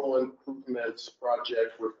capital improvements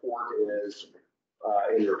project report is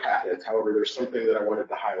in your packets. However, there's something that I wanted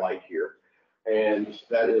to highlight here. And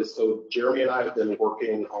that is, so Jeremy and I have been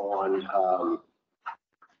working on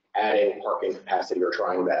adding parking capacity or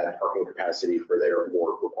trying to add parking capacity for the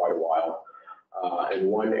airport for quite a while. And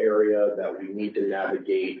one area that we need to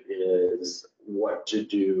navigate is what to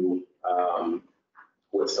do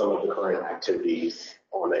with some of the current activities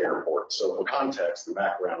on the airport. So for context and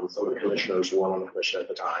background, some of the commissioners were on the commission at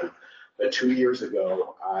the time. But 2 years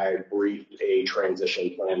ago, I briefed a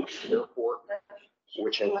transition plan for the airport,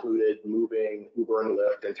 which included moving Uber and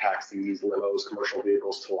Lyft and taxis, limos, commercial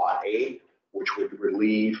vehicles to Lot A, which would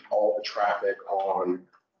relieve all the traffic on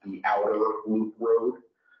the outer loop road.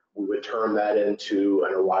 We would turn that into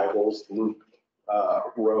an arrivals loop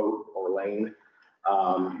road or lane.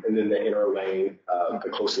 And then the inner lane, the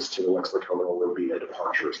closest to the Wexler terminal, would be a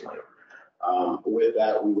departures lane. With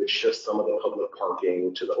that, we would shift some of the public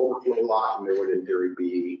parking to the overflow lot, and there would in theory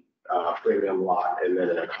be a premium lot and then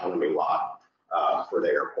an economy lot for the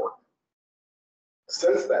airport.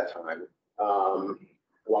 Since that time,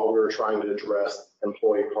 while we were trying to address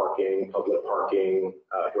employee parking, public parking,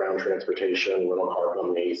 ground transportation, rental car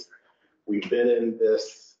companies, we've been in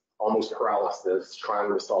this almost paralysis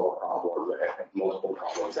trying to solve a problem, multiple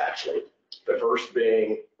problems actually. The first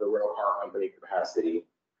being the rental car company capacity,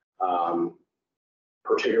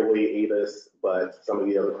 particularly Avis, but some of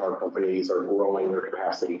the other car companies are growing their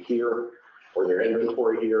capacity here or their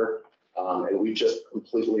inventory here, and we just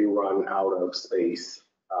completely run out of space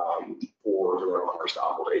for the rental cars to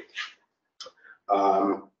operate.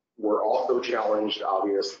 We're also challenged,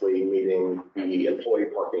 obviously, meeting the employee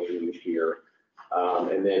parking need here,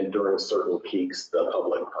 and then during certain peaks, the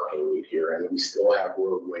public parking need here, and we still have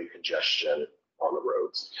roadway congestion on the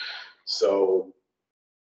roads. So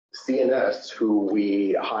CNS, who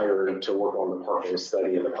we hired to work on the parking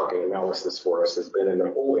study and the parking analysis for us, has been in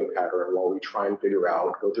a holding pattern while we try and figure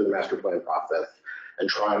out, go through the master plan process, and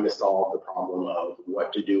trying to solve the problem of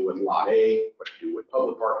what to do with Lot A, what to do with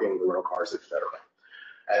public parking, the rental cars, et cetera.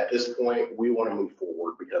 At this point, we want to move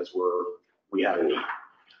forward because we have a need.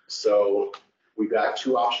 So we've got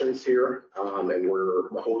two options here, and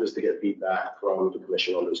the hope is to get feedback from the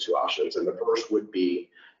commission on those two options. And the first would be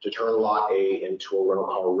to turn Lot A into a rental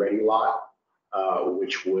car ready lot,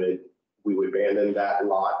 which we would abandon that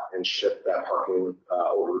lot and shift that parking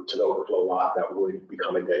over to the overflow lot that would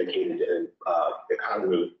become a dedicated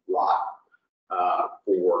economy lot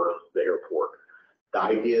for the airport. The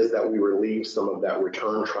idea is that we relieve some of that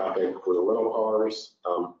return traffic for the rental cars.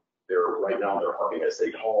 Right now they're parking at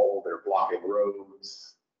State Hall, they're blocking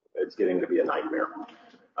roads. It's getting to be a nightmare.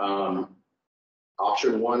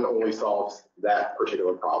 Option one only solves that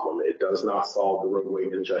particular problem. It does not solve the roadway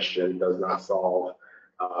congestion, does not solve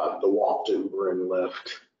the walk to Uber and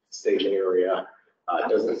Lyft staging area. It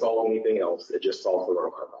doesn't solve anything else. It just solves the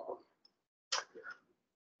rental car problem.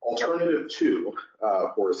 Alternative two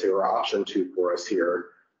for us here, or option two for us here,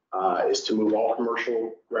 is to move all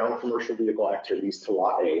ground commercial vehicle activities to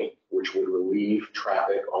Lot A, which would relieve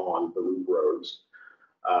traffic on the loop roads.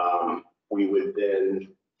 We would then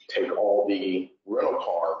take all the rental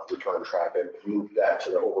car return traffic, move that to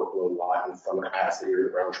the overflow lot and some capacity to the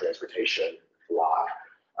ground transportation lot,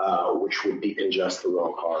 which would decongest the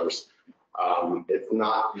rental cars. It's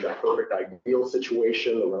not the perfect ideal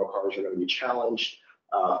situation. The rental cars are going to be challenged,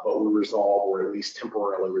 but we resolve, or at least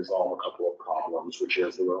temporarily resolve, a couple of problems, which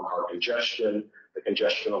is the rental car congestion, the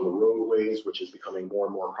congestion on the roadways, which is becoming more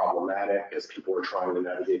and more problematic as people are trying to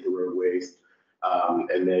navigate the roadways.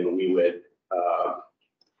 And then we would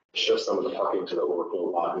shift some of the parking to the overflow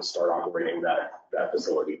lot and start operating that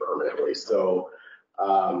facility permanently. So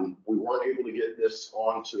we weren't able to get this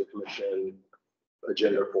onto the commission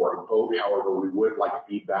agenda for a vote. However, we would like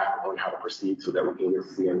feedback on how to proceed so that we can get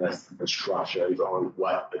CMS instructions on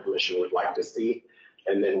what the commission would like to see,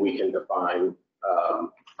 and then we can define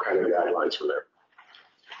kind of guidelines from there.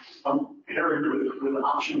 Harry, with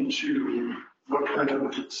option two, what kind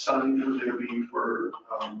of sign would there be for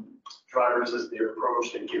drivers as they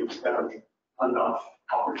approach and give them enough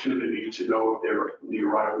opportunity to know if they're in the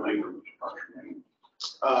arrival lane or departure lane?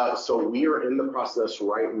 So we are in the process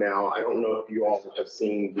right now. I don't know if you all have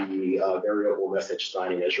seen the variable message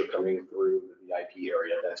signing as you're coming through the VIP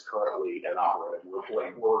area. That's currently inoperative. We're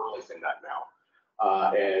replacing that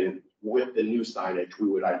now. And with the new signage, we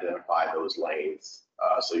would identify those lanes.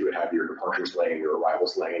 So you would have your departures lane, your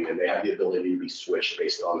arrivals lane, and they have the ability to be switched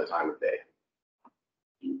based on the time of day.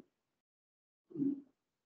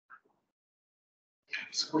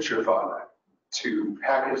 So what's your thought on that? To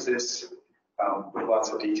package this with lots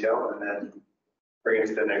of detail and then bring it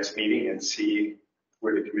to the next meeting and see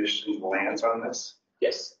where the commission lands on this?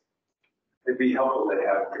 Yes. It'd be helpful to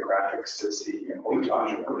have the graphics to see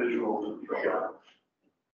visual.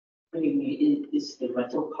 I mean, is the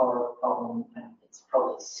rental car problem, it's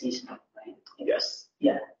probably seasonal, right? Yes.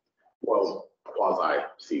 Yeah. Well,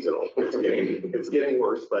 quasi-seasonal. It's getting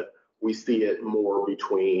worse, but we see it more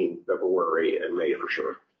between February and May for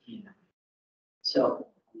sure. Yeah. So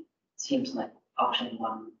it seems like option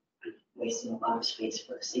one wasting a lot of space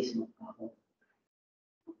for a seasonal problem.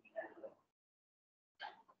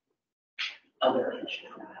 Other issue.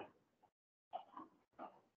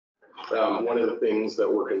 One of the things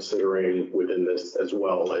that we're considering within this, as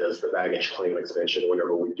well as the baggage claim extension,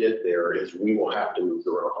 whenever we get there, is we will have to move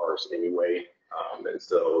the rental cars anyway. And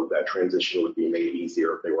so that transition would be made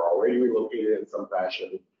easier if they were already relocated in some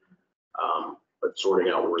fashion. but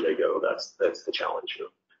sorting out where they go, that's the challenge here.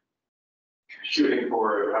 Shooting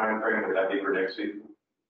for a time frame, would that be for next week?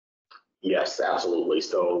 Yes, absolutely.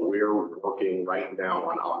 So we're working right now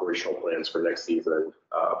on operational plans for next season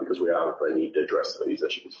because we have a need to address these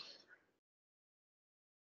issues.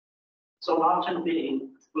 So option B,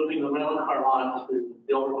 moving the rental car lot to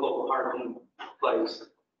the overflow parking place.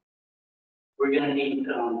 We're gonna need,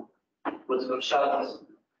 what's going to shut us.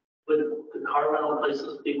 Would the car rental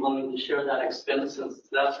places be willing to share that expense since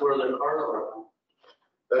that's where their cars are?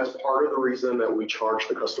 That's part of the reason that we charge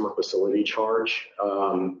the customer facility charge.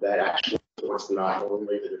 That actually supports not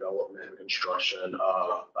only the development and construction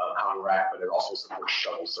of Conrack, but it also supports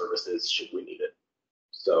shuttle services should we need it.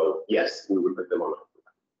 So yes, we would put them on.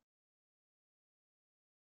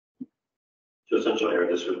 So essentially,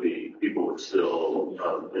 this would be, people would still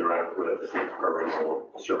interact with our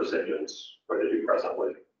rental service agents, where they do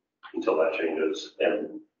presently, until that changes,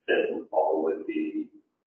 and then all would be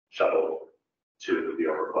shuttled to the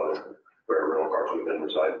overflow where rental cars would then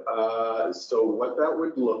reside. So what that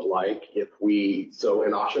would look like if so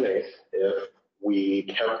in option A, if we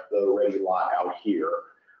kept the ready lot out here,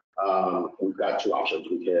 we've got two options.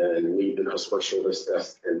 We can leave the customer service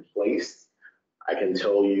desk in place. I can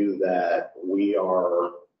tell you that we are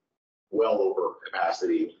well over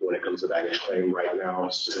capacity when it comes to baggage claim right now.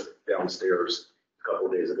 It's just downstairs a couple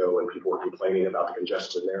of days ago and people were complaining about the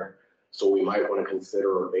congestion there. So we might want to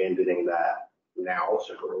consider abandoning that now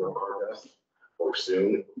for the rental car desk or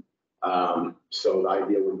soon. So the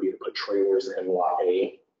idea would be to put trailers in lot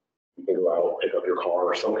A. You can go out, pick up your car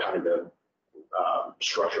or some kind of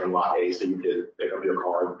structure in lot A so you could pick up your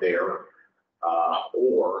car there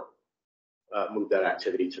or move that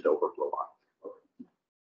activity to the overflow lot.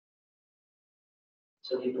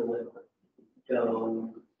 So people would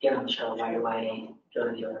go get on the shuttle right away, go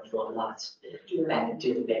to the overflow lots, and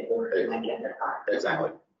do the big work and then get their car. Exactly.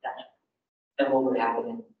 Gotcha. And what would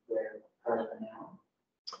happen where cars are now?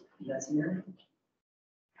 That's scenario?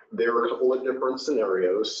 There are a couple of different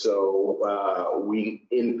scenarios. So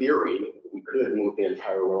in theory, we could move the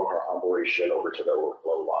entire rental car operation over to the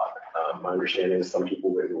overflow lot. My understanding is some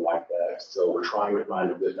people wouldn't like that. So we're trying to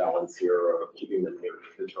find a good balance here of keeping them near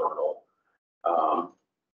the terminal.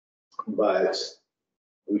 But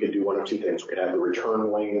we could do one of two things. We could have the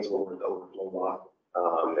return lanes over the overflow lot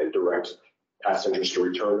and direct passengers to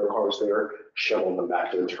return their cars there, shuttle them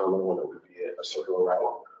back to the terminal, and it would be a circular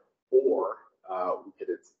route. Or we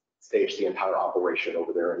could stage the entire operation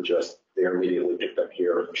over there and just they're immediately picked up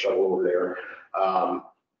here, shuttle over there.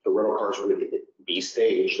 The rental cars would be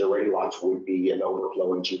staged. The ready lots would be in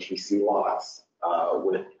overflow and GTC lots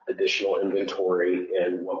with additional inventory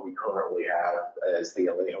in what we currently have as the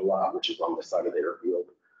Alejo lot, which is on the side of the airfield.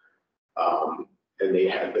 And the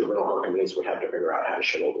rental car companies would have to figure out how to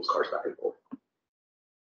shuttle those cars back and forth.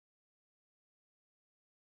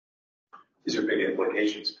 These are big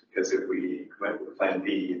implications because if we went with plan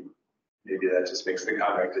B, maybe that just makes the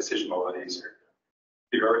contract decision a lot easier.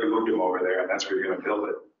 You've already moved them over there and that's where you're going to build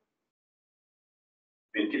it.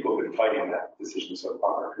 I mean, people have been fighting that decision so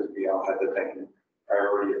far because we all had the thing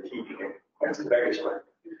priority of keeping it as a baggage claim.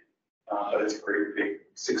 But it's a great big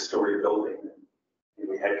 6-story building. And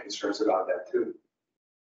we had concerns about that too.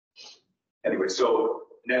 Anyway, so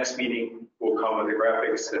next meeting will come with the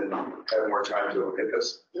graphics and have more time to look at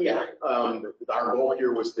this. Yeah, our goal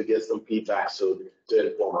here was to get some feedback so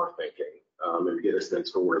to inform our thinking and get a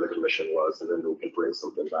sense for where the commission was, and then we can bring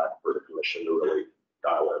something back for the commission to really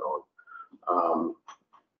dial in on.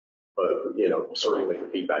 But certainly the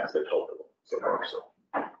feedback has been helpful so far. So,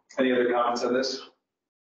 any other comments on this?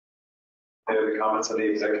 Any other comments on the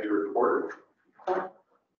executive report?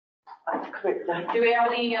 Do we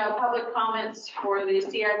have any public comments for the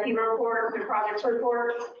CIP report, the projects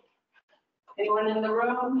report? Anyone in the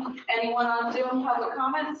room? Anyone on Zoom, public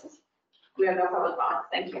comments? We have no public comments,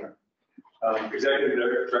 thank you. Executive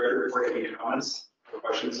Director, report, any comments or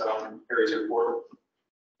questions on Harry's report?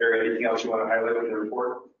 Harry, anything else you want to highlight in the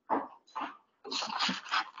report?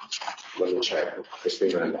 Let me check.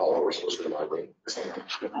 Christina and Paula were supposed to remind me.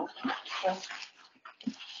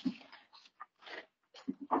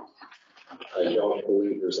 I don't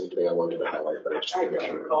believe there's anything I wanted to highlight, but I just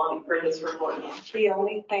remember. Calling for this report. The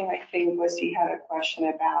only thing I think was he had a question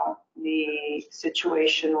about the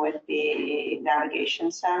situation with the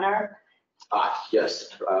navigation center. Yes.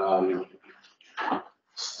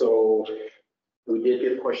 So we did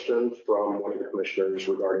get questions from one of the commissioners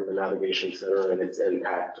regarding the navigation center and its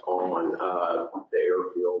impact on the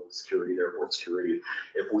airfield security, airport security.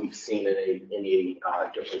 If we've seen any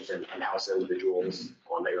difference in in-house individuals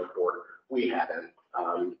on the airport, we haven't.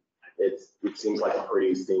 I it seems like a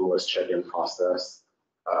pretty seamless check-in process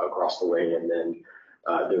across the way, and then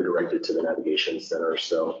they're directed to the navigation center.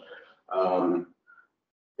 So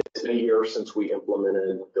it's been a year since we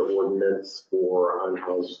implemented the ordinance for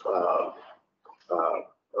unhoused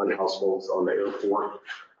folks on the airport.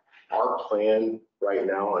 Our plan right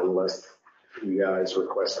now, unless you guys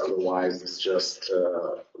request otherwise, is just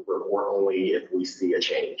report only if we see a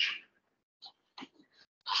change.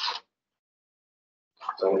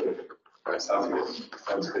 Sounds good.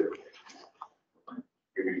 Sounds good.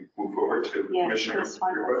 Can we move forward to Commissioner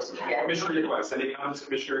requests? Commissioner requests. Any comments,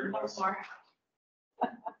 Commissioner requests?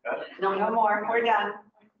 No more. We're done.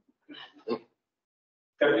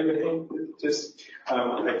 Everything, just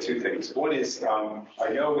like two things. One is, I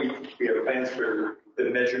know we have plans for the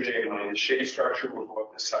Measure J money. The shade structure will go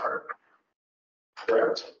up this summer.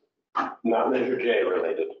 Correct? Not Measure J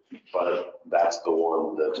related, but that's the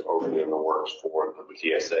one that's already in the works for the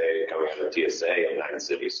TSA, coming out of the TSA in 9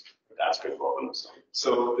 cities. That's going to go up in the summer.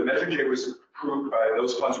 So the Measure J was approved by,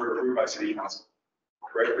 those funds were approved by City Council,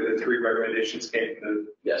 correct? Where the 3 recommendations came from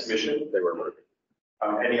the commission? They were approved.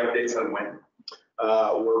 Any updates on when?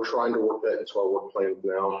 We're trying to work that into our work plans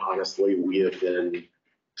now. Honestly, we have been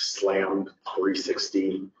slammed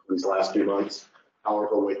 360 these last few months.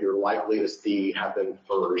 However, what you're likely to see happen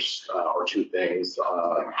first are 2 things.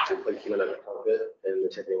 Replacement of the carpet in the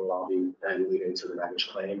ticketing lobby and leading to the baggage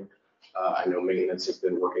claim. I know maintenance has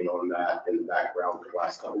been working on that in the background for the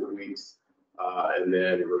last couple of weeks. And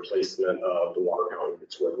then replacement of the water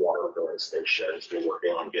conduits with water filling stations. We're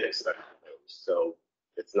working on getting spec on those. So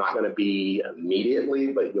it's not going to be immediately,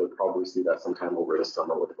 but you'll probably see that sometime over the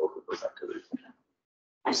summer with both of those activities.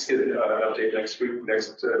 Just get an update next week,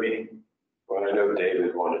 next meeting. Well, I know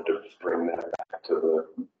David wanted to bring that back to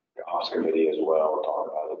the Ops committee as well and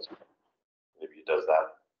talk about it. Maybe he does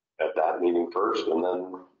that at that meeting first, and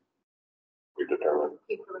then we determine.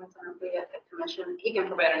 He provides an update at the commission. He can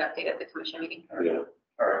provide an update at the commission meeting. Yeah.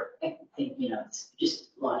 All right. I think, it's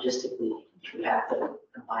just logistically, we have to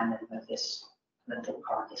combine them with this rental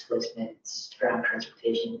car displacement, ground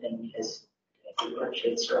transportation thing, because if we put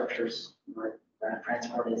shade structures where ground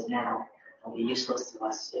transport is now, it'll be useless to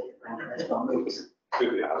us if ground transport moves.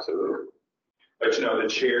 Could be, absolutely. But the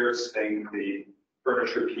chairs thing, the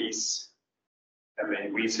furniture piece, I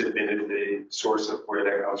mean, we submitted the source of where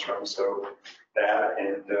that comes from. So that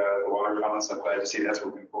and the water balance, I'm glad to see that's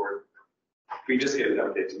moving forward. If we just get an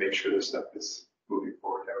update to make sure this stuff is moving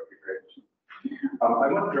forward, that would be great. I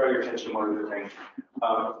want to draw your attention to one other thing.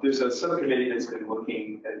 There's a subcommittee that's been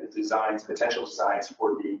looking at the designs, potential designs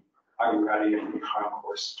for the Agua and the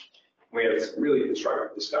concourse. We have really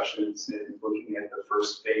constructive discussions and looking at the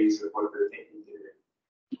first phase of what they're thinking to do.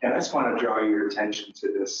 And I just want to draw your attention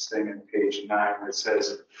to this thing on page 9 that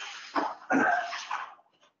says,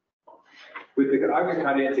 with the Agua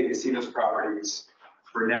Caliente Casinos properties,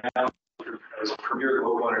 we're now as premier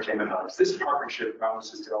global entertainment hubs. This partnership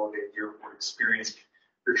promises to elevate the airport experience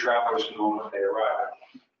for travelers from the moment they arrive.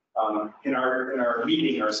 In our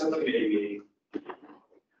meeting, our subcommittee meeting,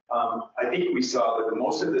 I think we saw that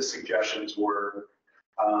most of the suggestions were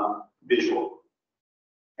visual.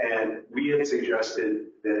 And we had suggested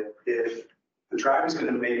that if the tribe is going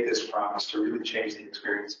to make this promise to really change the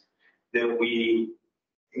experience, that we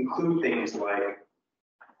include things like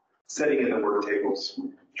setting in the work tables,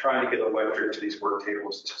 trying to get electric to these work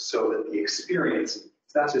tables so that the experience,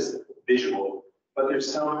 it's not just visual, but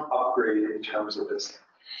there's some upgrade in terms of this.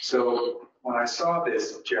 So when I saw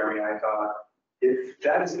this, Jeremy, I thought, if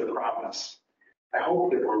that is the promise, I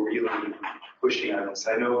hope that we're really pushing on this.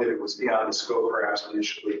 I know that it was beyond the scope perhaps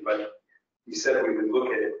initially, but we said we would look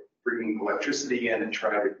at bringing electricity in and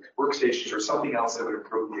try to workstations or something else that would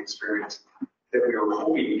improve the experience that we were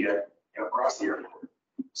hoping to get across the airport.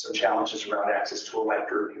 Some challenges around access to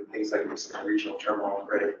electric and things like this in the regional terminal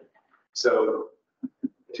already. So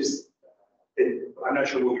I'm not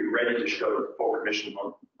sure we'll be ready to show the full commission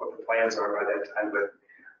what the plans are by that time, but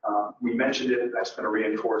we mentioned it. I just want to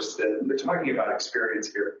reinforce that we're talking about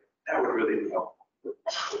experience here. That would really help.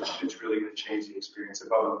 It's really going to change the experience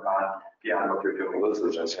above and beyond what they're doing. Well, this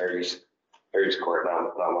is just Harry's court,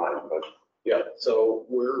 not mine, but yeah. So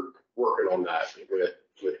we're working on that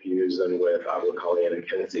with Hughes and with Agua Caliente and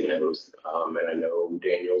Casinos. And I know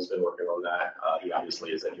Daniel's been working on that. He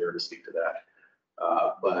obviously isn't here to speak to that.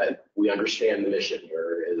 But we understand the mission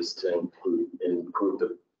here is to improve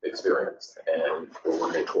the experience, and we're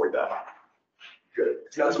working toward that. Good.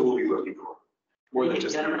 That's what we'll be looking for. More than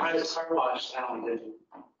just enterprise car wash sound.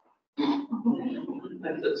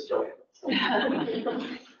 That's joking.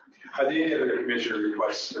 Are there any other commissioner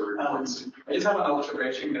requests or reports? I just have an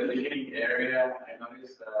observation that the heating area, I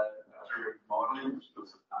noticed that building, which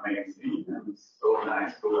looks amazing and so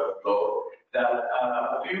nice to go. That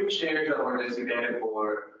a few chairs that were designated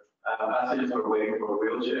for passengers who are waiting for a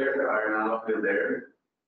wheelchair are no longer there.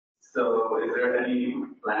 So is there any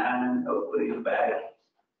plan of putting it back?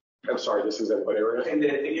 I'm sorry, this is in what area? In the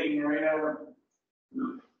ticketing area,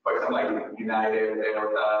 for example, like United,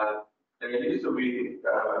 Delta, there used to be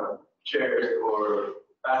chairs for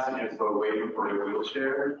passengers who are waiting for a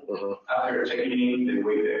wheelchair. After checking in, they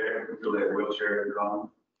wait there until their wheelchair is gone.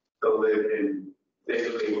 So they can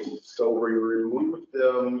basically. So we removed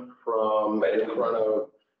them from in front of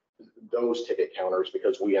those ticket counters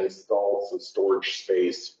because we installed some storage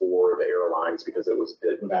space for the airlines because it was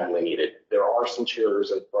badly needed. There are some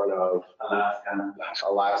chairs in front of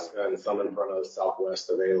Alaska and some in front of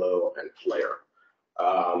Southwest, Avelo, and Flair.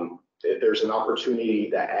 If there's an opportunity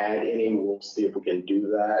to add any, we'll see if we can do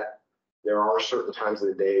that. There are certain times of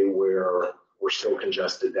the day where we're so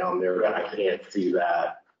congested down there that I can't see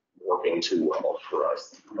that working too well for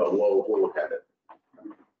us, but we'll look at it.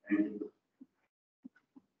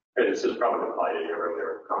 And this is probably applied to your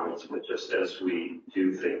earlier comments, but just as we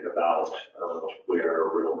do think about where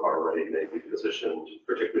rental car ready may be positioned,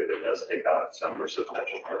 particularly if it does take out some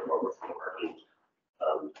substantial part of our parking,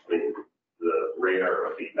 I mean, the rare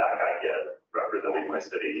feedback I get representing my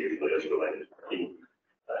city usually is related to parking.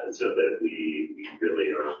 And so that we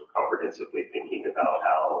really are comprehensively thinking about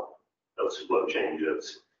how those flow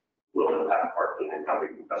changes will impact parking and how we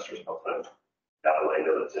can best respond to them. I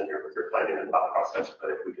know that's in your planning and thought process, but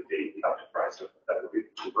if we could be up to price, that would be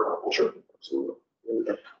super helpful. Sure, absolutely.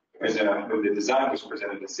 Because when the design was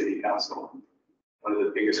presented to City Council, one of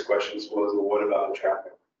the biggest questions was, well, what about the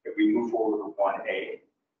traffic? If we move forward with 1A,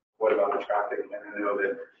 what about the traffic? And I know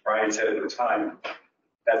that Brian said at the time,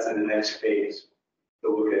 that's in the next phase to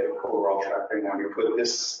look at overall traffic. Now we put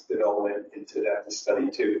this development into that study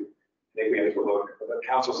too. I think we have to look, the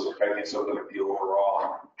council's expecting us to look at the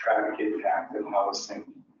overall traffic impact and how this thing,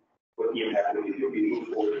 what the impact would be if we move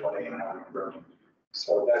forward with 1A and how we grow.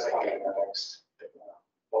 So that's coming in our next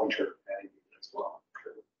long-term planning as well.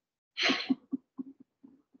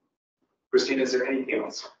 Christina, is there anything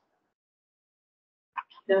else?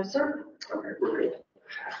 No, sir. Okay, we're good.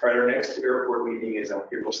 All right, our next airport meeting is on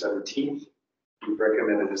April 17th. We've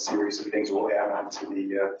recommended a series of things we'll add on to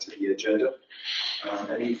the agenda.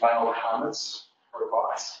 Any final comments or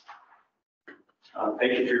thoughts?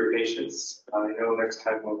 Thank you for your patience. I know next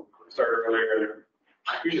time we'll start earlier.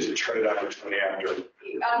 We just try it out for 20 after.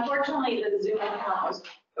 Unfortunately, the Zoom account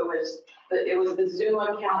it was the Zoom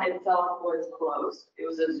account itself was closed. It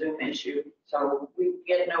was a Zoom issue. So we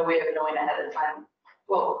get no way of knowing ahead of time.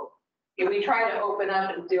 Well, we tried to open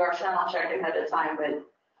up and do our channel check ahead of time, but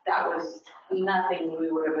that was nothing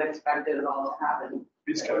we would have expected at all to happen.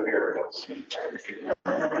 It's kind of miracles.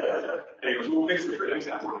 Anyways, we'll fix it for next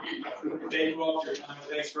time. Thank you all for your time.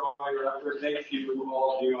 Thanks for all your effort. Thank you to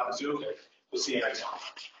all of you on Zoom. We'll see you next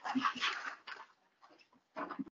time.